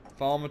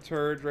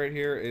 Thaumaturge right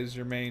here is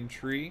your main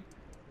tree.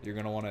 You're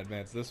going to want to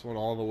advance this one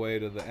all the way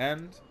to the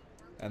end.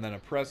 And then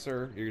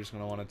Oppressor, you're just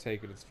going to want to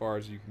take it as far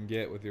as you can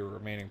get with your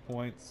remaining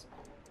points.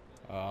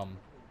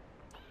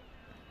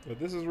 But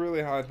this is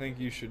really how I think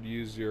you should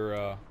use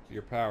your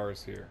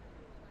powers here.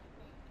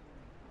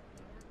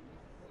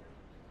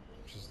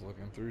 Just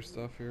looking through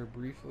stuff here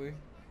briefly.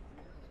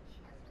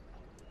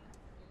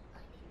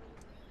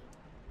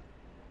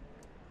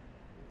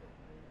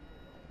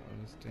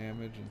 Bonus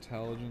damage,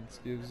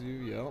 intelligence gives you.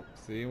 Yep.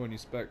 See, when you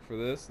spec for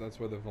this, that's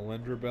where the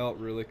Valindra belt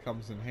really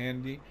comes in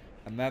handy.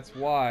 And that's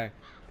why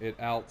it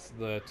outs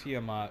the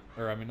Tiamat,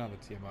 or I mean not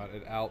the Tiamat,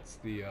 it outs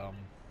the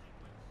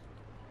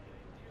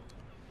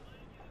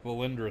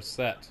Valindra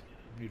set.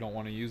 You don't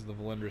want to use the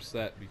Valindra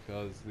set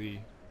because the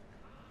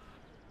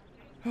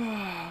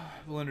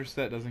Valindra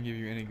set doesn't give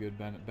you any good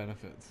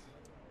benefits.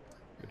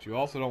 But you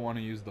also don't want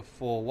to use the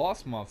full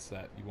Lost Moth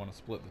set. You want to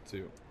split the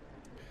two.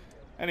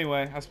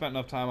 Anyway, I spent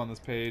enough time on this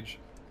page.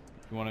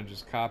 If you want to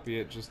just copy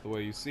it just the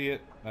way you see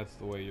it, that's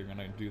the way you're going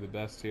to do the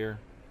best here.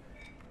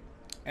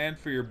 And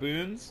for your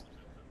boons,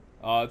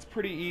 It's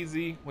pretty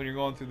easy when you're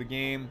going through the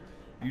game.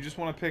 You just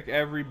want to pick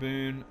every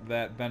boon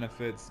that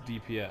benefits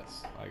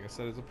DPS. Like I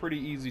said, it's a pretty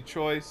easy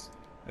choice.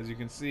 As you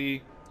can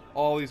see,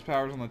 all these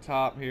powers on the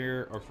top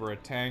here are for a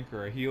tank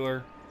or a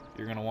healer.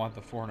 You're going to want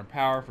the 400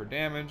 power for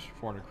damage,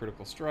 400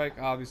 critical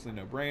strike, obviously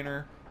no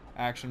brainer.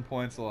 Action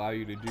points allow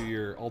you to do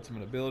your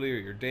ultimate ability or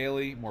your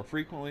daily more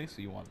frequently,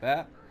 so you want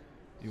that.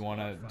 You want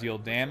to deal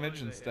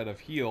damage instead of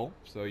heal,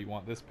 so you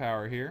want this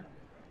power here.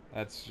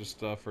 That's just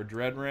for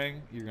Dread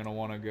Ring. You're going to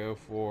want to go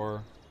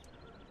for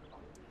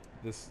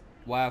this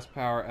last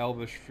power,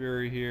 Elvish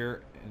Fury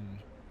here. And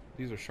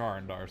these are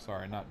Sharandar,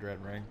 sorry, not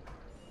Dread Ring.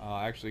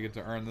 I actually get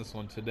to earn this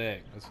one today.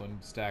 This one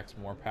stacks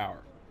more power.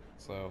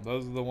 So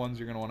those are the ones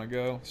you're going to want to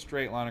go.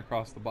 Straight line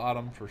across the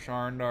bottom for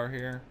Sharandar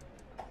here.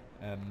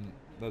 And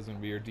those are going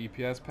to be your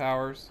DPS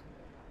powers.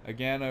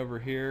 Again, over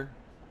here,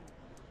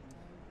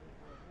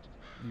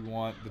 you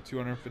want the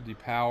 250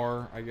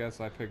 power. I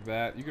guess I picked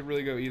that. You could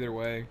really go either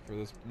way for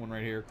this one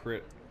right here,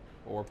 crit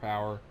or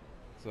power.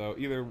 So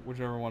either,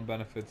 whichever one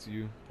benefits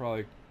you.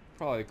 Probably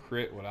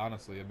crit would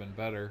honestly have been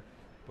better,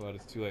 but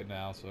it's too late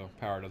now, so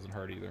power doesn't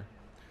hurt either.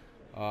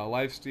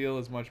 Lifesteal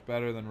is much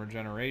better than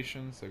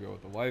regeneration, so go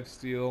with the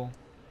lifesteal.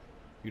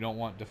 You don't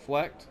want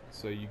deflect,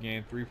 so you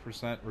gain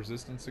 3%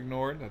 resistance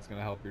ignored. That's going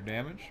to help your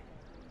damage.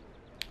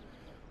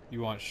 You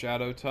want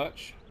Shadow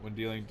Touch. When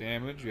dealing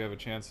damage, you have a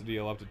chance to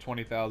deal up to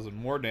 20,000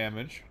 more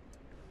damage.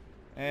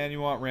 And you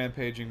want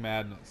Rampaging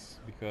Madness,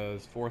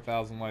 because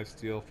 4,000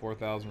 lifesteal,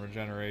 4,000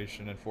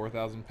 regeneration, and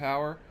 4,000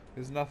 power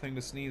is nothing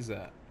to sneeze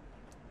at.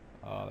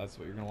 That's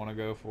what you're going to want to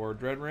go for.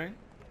 Dread Ring.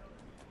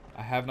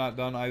 I have not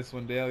done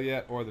Icewind Dale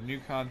yet, or the new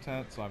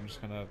content, so I'm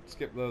just going to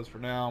skip those for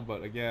now.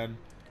 But again,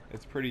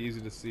 it's pretty easy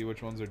to see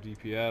which ones are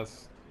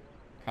DPS.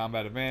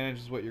 Combat Advantage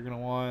is what you're going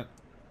to want.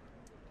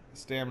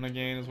 Stamina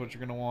gain is what you're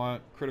going to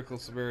want. Critical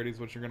severity is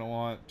what you're going to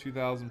want.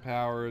 2,000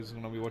 power is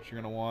going to be what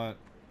you're going to want.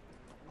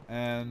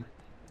 And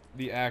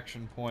the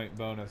action point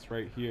bonus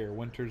right here,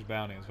 Winter's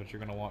Bounty, is what you're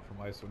going to want from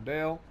Icewind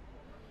Dale.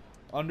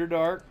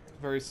 Underdark,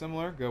 very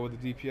similar. Go with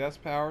the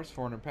DPS powers,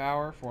 400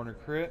 power,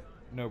 400 crit,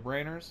 no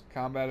brainers.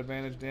 Combat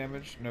advantage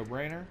damage, no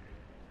brainer.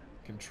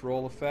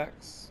 Control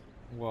effects.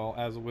 Well,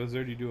 as a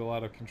wizard, you do a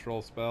lot of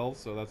control spells,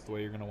 so that's the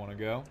way you're going to want to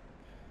go.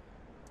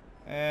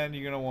 And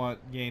you're going to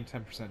want gain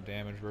 10%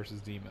 damage versus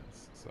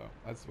demons. So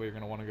that's the way you're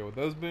going to want to go with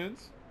those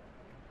boons.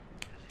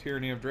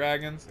 Tyranny of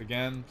Dragons,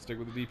 again, stick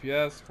with the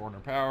DPS,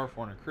 400 power,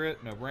 400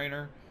 crit, no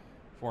brainer.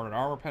 400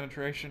 armor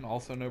penetration,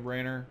 also no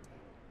brainer.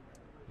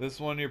 This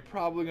one you're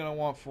probably going to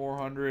want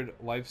 400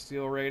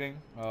 lifesteal rating.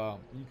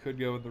 You could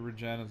go with the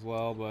regen as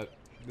well, but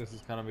this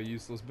is kind of a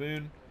useless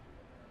boon.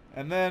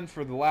 And then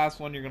for the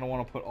last one, you're going to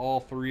want to put all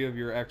 3 of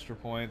your extra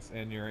points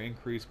in your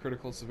increased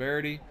critical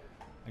severity.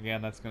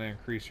 Again, that's going to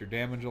increase your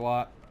damage a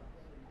lot.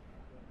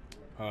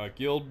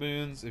 Guild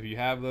boons, if you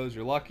have those,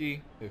 you're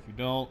lucky. If you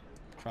don't,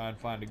 try and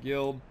find a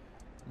guild.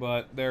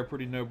 But they're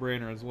pretty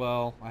no-brainer as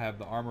well. I have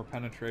the armor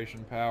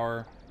penetration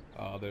power.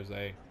 There's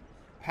a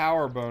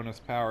power bonus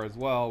power as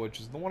well, which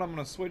is the one I'm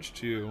going to switch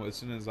to as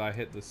soon as I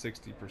hit the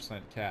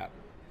 60% cap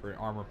for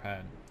armor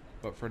pen.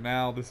 But for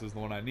now, this is the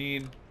one I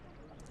need.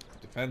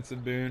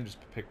 Defensive boon, just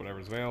pick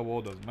whatever's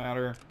available, doesn't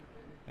matter.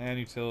 And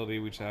utility,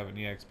 which have an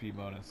EXP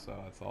bonus, so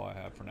that's all I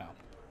have for now.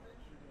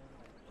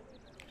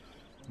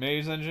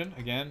 Mage Engine,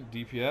 again,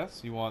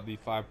 DPS. You want the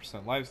 5%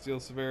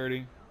 lifesteal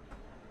severity,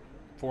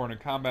 400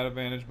 combat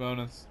advantage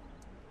bonus,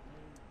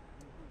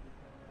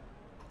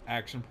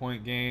 action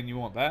point gain, you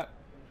want that,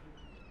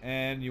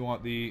 and you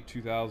want the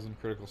 2,000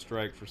 critical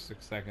strike for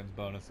 6 seconds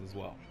bonus as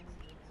well.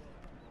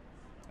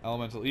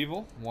 Elemental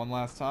Evil, one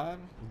last time.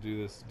 We'll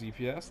do this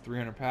DPS,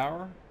 300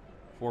 power,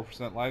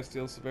 4%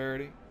 lifesteal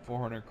severity,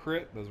 400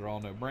 crit, those are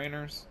all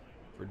no-brainers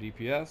for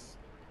DPS.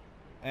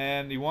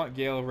 And you want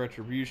Gale of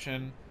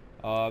Retribution.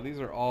 These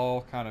are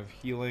all kind of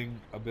healing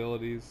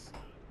abilities,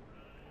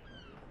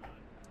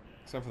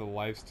 except for the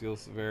lifesteal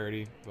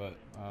severity, but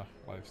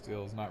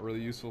lifesteal is not really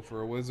useful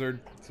for a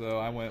wizard, so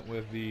I went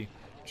with the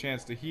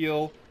chance to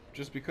heal,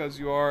 just because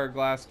you are a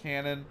glass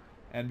cannon,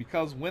 and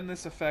because when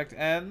this effect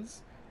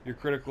ends, your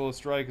critical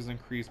strike is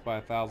increased by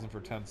 1,000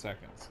 for 10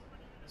 seconds.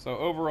 So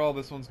overall,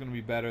 this one's going to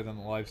be better than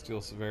the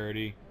lifesteal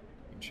severity,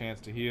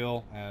 chance to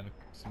heal, and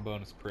some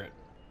bonus crit.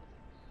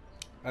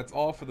 That's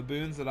all for the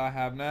boons that I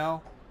have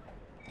now.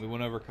 We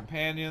went over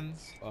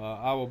companions.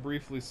 I will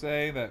briefly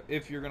say that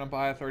if you're going to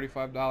buy a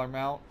 $35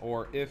 mount,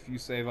 or if you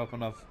save up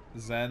enough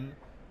Zen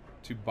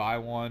to buy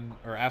one,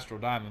 or Astral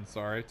Diamond,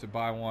 sorry, to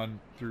buy one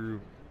through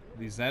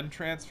the Zen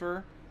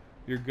transfer,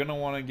 you're going to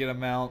want to get a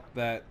mount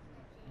that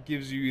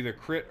gives you either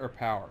crit or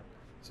power.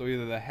 So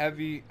either the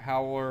Heavy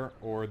Howler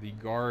or the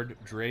Guard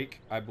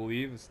Drake, I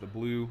believe. It's the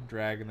blue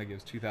dragon that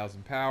gives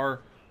 2,000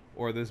 power,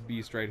 or this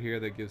beast right here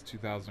that gives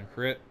 2,000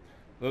 crit.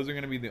 Those are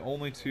going to be the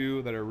only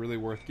 2 that are really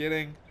worth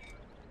getting.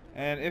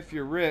 And if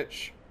you're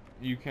rich,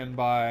 you can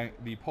buy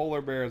the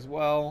Polar Bear as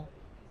well,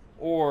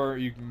 or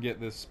you can get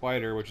this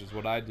Spider, which is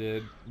what I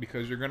did,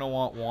 because you're going to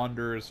want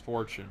Wanderer's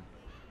Fortune.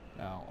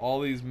 Now, all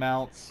these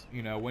mounts,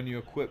 you know, when you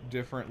equip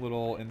different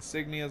little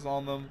insignias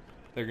on them,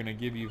 they're going to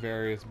give you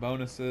various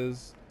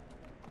bonuses.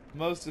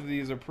 most of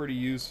these are pretty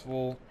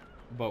useful,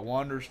 but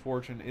Wanderer's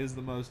Fortune is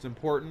the most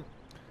important.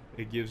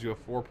 It gives you a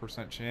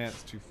 4%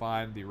 chance to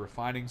find the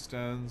refining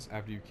stones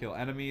after you kill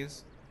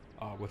enemies.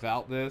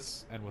 Without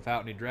this, and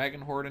without any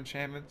Dragon Horde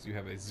enchantments, you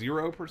have a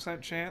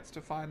 0% chance to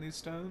find these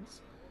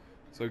stones.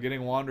 So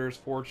getting Wanderer's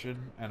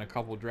Fortune and a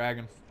couple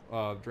Dragon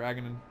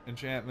Horde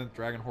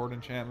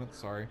enchantments,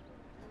 sorry,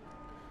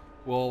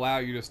 will allow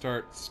you to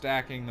start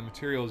stacking the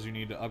materials you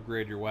need to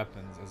upgrade your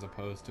weapons as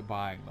opposed to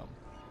buying them.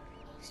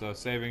 So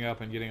saving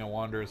up and getting a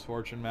Wanderer's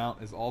Fortune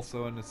mount is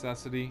also a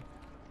necessity,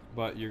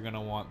 but you're going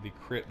to want the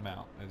crit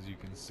mount. As you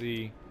can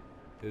see,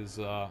 his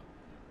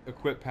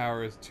equip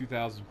power is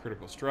 2000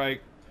 critical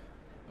strike.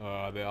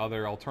 The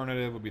other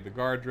alternative would be the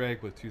Guard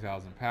Drake with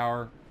 2000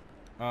 power.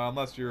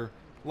 Unless you're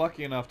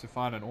lucky enough to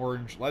find an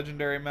orange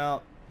legendary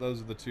mount, those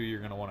are the two you're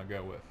going to want to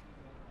go with.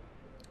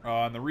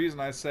 And the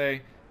reason I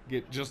say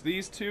get just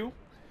these two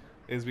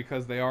is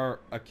because they are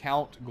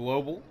account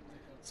global.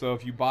 So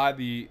if you buy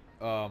the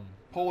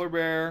Polar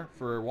Bear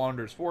for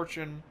Wanderer's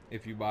Fortune,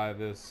 if you buy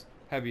this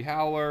Heavy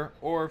Howler,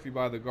 or if you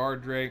buy the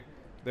Guard Drake,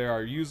 they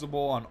are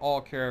usable on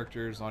all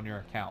characters on your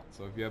account.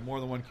 So if you have more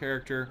than one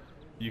character,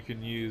 you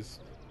can use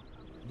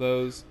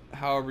those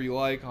however you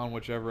like on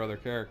whichever other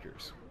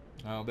characters.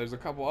 Now, there's a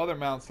couple other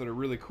mounts that are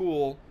really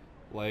cool,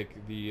 like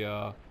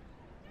the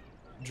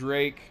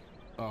Drake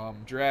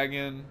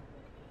Dragon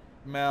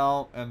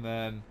mount, and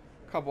then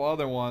a couple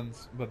other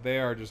ones, but they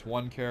are just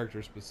one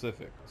character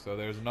specific. So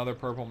there's another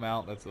purple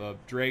mount that's a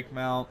Drake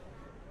mount.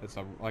 It's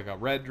like a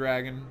red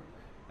dragon,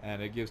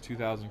 and it gives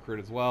 2000 crit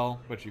as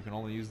well, but you can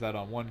only use that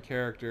on one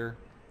character.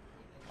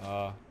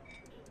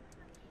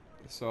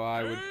 So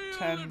I would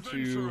tend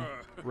to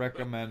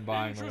recommend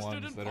buying the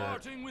ones that are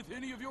with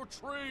any of your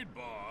trade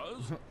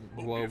bars?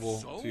 global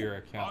So, to your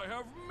account. I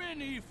have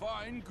many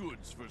fine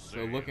goods for So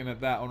sale. looking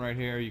at that one right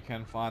here, you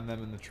can find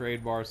them in the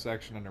trade bar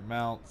section under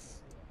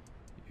mounts.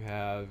 You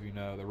have, you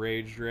know, the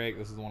Rage Drake.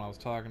 This is the one I was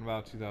talking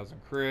about, 2000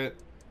 crit.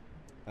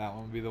 That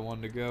one would be the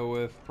one to go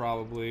with,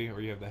 probably.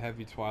 Or you have the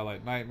Heavy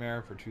Twilight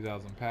Nightmare for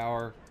 2000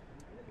 power.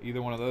 Either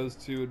one of those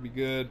two would be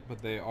good,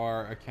 but they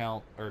are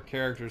account or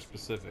character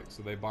specific,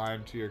 so they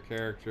bind to your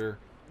character,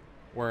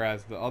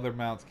 whereas the other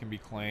mounts can be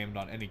claimed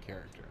on any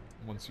character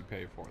once you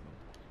pay for them.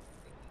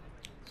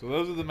 So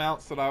those are the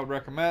mounts that I would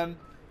recommend.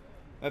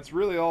 That's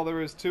really all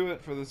there is to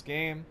it for this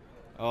game.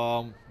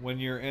 When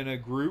you're in a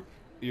group,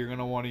 you're going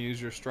to want to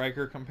use your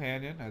striker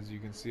companion. As you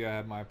can see, I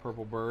have my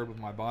purple bird with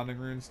my bonding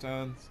rune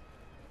stones.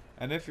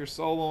 And if you're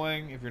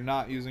soloing, if you're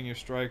not using your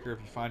striker,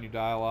 if you find you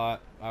die a lot,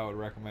 I would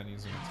recommend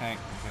using a tank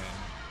companion.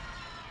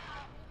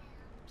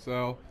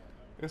 So,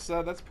 like I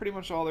said, that's pretty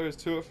much all there is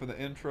to it for the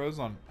intros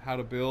on how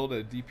to build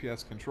a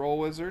DPS control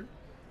wizard.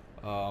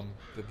 The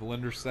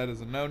Valender set is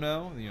a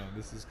no-no. You know,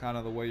 this is kind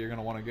of the way you're going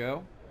to want to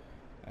go.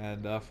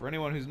 And for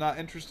anyone who's not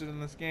interested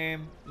in this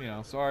game, you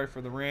know, sorry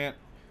for the rant,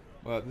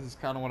 but this is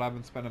kind of what I've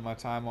been spending my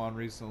time on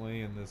recently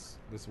in this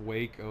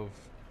wake of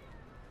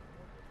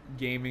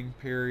gaming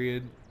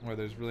period where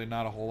there's really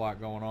not a whole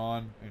lot going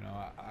on. You know,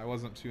 I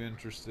wasn't too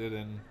interested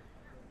in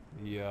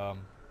the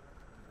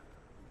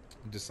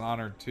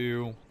Dishonored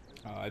 2.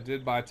 I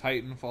did buy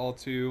Titanfall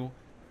 2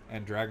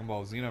 and Dragon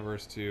Ball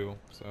Xenoverse 2,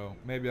 so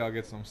maybe I'll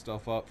get some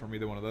stuff up from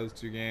either one of those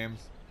two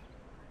games.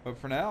 But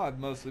for now, I've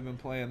mostly been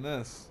playing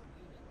this.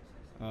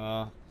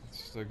 It's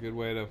just a good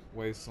way to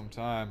waste some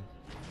time.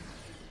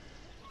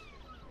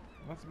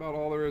 That's about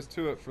all there is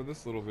to it for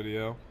this little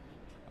video.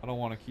 I don't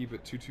want to keep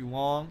it too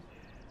long,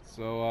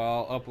 so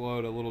I'll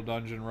upload a little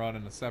dungeon run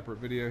in a separate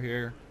video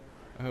here.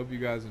 I hope you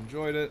guys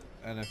enjoyed it,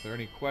 and if there are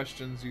any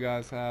questions you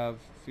guys have,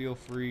 feel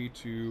free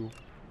to...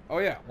 Oh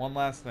yeah, one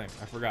last thing,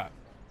 I forgot.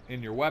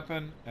 In your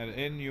weapon and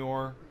in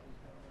your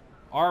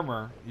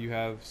armor, you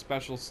have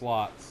special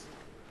slots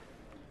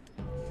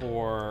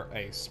for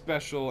a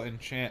special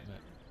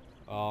enchantment.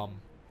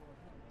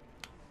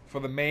 For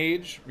the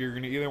mage, you're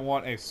going to either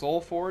want a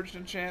soul forged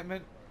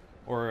enchantment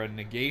or a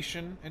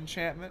negation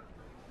enchantment.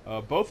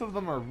 Both of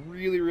them are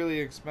really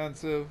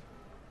expensive.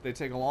 They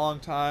take a long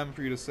time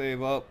for you to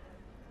save up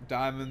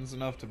diamonds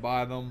enough to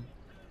buy them,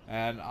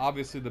 and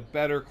obviously the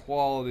better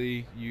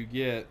quality you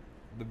get,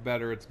 the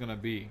better it's going to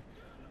be.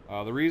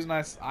 The reason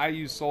I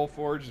use Soul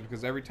Forge is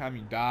because every time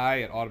you die,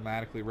 it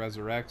automatically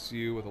resurrects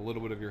you with a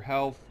little bit of your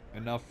health,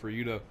 enough for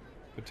you to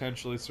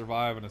potentially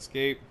survive and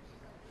escape.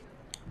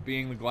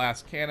 Being the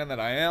glass cannon that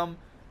I am,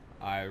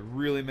 I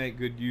really make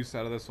good use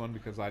out of this one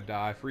because I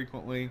die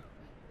frequently,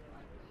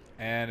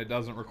 and it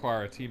doesn't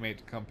require a teammate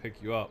to come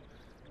pick you up.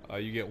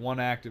 You get one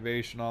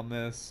activation on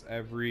this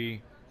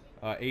every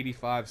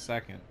 85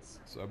 seconds.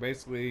 So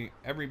basically,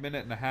 every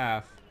minute and a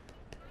half,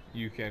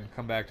 you can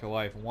come back to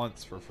life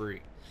once for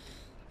free.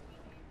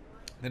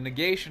 The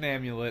negation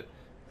amulet,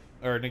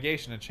 or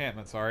negation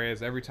enchantment, sorry,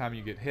 is every time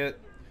you get hit,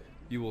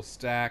 you will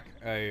stack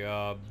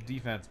a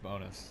defense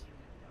bonus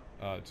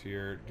to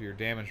your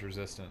damage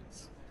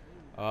resistance.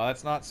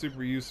 That's not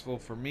super useful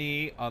for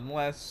me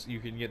unless you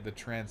can get the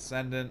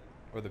transcendent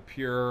or the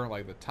pure,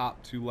 like the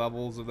top 2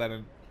 levels of that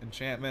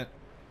enchantment,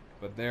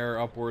 but they're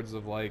upwards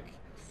of like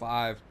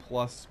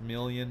 5+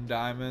 million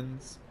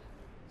diamonds,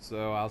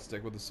 So I'll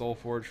stick with the Soul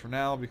Forge for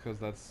now because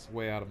that's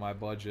way out of my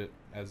budget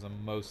as a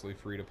mostly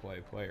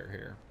free-to-play player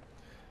here.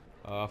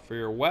 For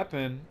your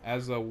weapon,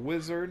 as a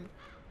wizard,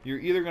 you're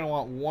either going to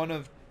want one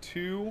of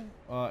two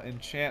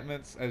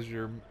enchantments as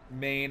your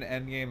main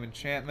endgame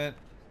enchantment.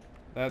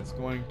 That's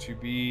going to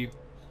be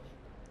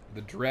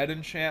the Dread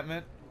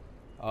enchantment.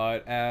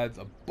 It adds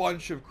a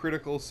bunch of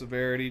critical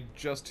severity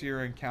just to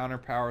your encounter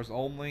powers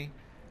only,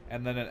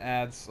 and then it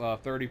adds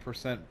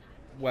 30%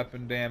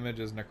 weapon damage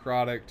as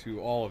necrotic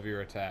to all of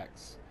your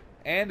attacks.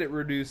 And it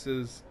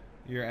reduces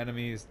your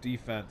enemy's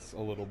defense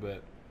a little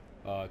bit,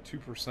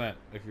 2%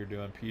 if you're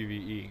doing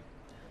PvE.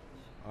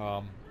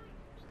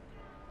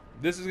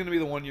 This is going to be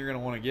the one you're going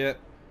to want to get.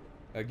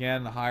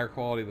 Again, the higher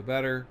quality the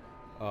better.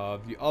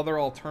 The other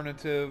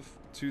alternative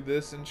to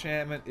this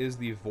enchantment is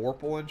the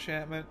Vorpal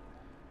enchantment.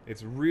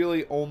 It's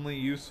really only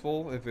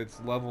useful if it's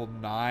level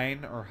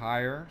 9 or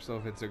higher, so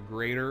if it's a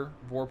greater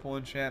Vorpal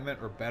enchantment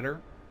or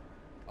better.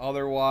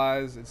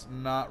 Otherwise, it's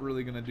not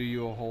really going to do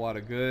you a whole lot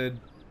of good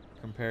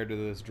compared to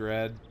this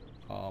Dread.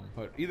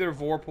 But either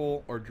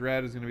Vorpal or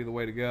Dread is going to be the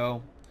way to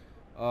go.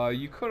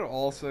 You could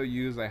also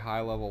use a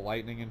high-level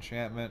Lightning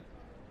enchantment,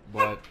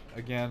 but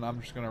again,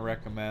 I'm just going to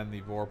recommend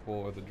the Vorpal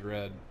or the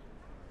Dread.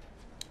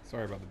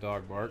 Sorry about the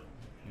dog bark.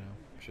 You know,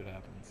 shit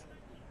happens.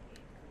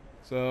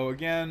 So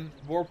again,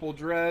 Vorpal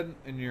Dread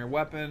in your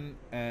weapon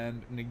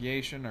and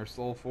Negation are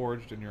Soul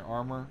Forged in your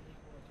armor.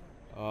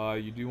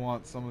 You do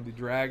want some of the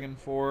Dragon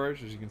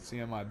Forge. As you can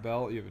see on my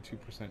belt, you have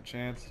a 2%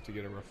 chance to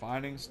get a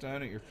Refining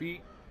Stone at your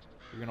feet.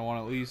 You're going to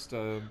want at least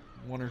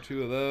one or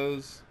two of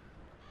those.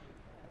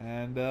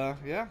 And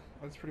yeah,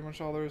 that's pretty much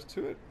all there is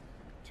to it.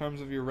 In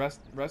terms of your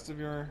rest of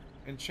your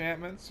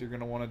enchantments, you're going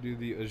to want to do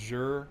the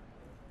Azure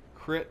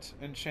Crit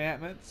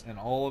enchantments in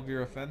all of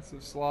your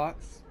offensive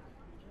slots.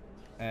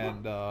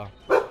 And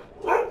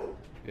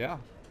yeah,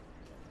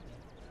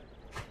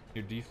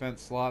 your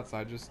defense slots,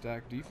 I just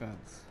stack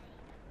defense.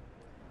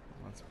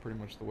 That's pretty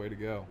much the way to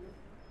go.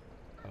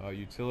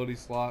 Utility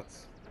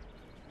slots,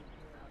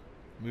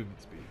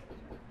 movement speed.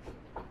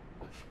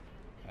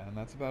 And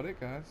that's about it,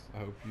 guys. I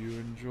hope you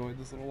enjoyed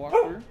this little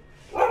walkthrough.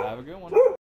 Have a good one.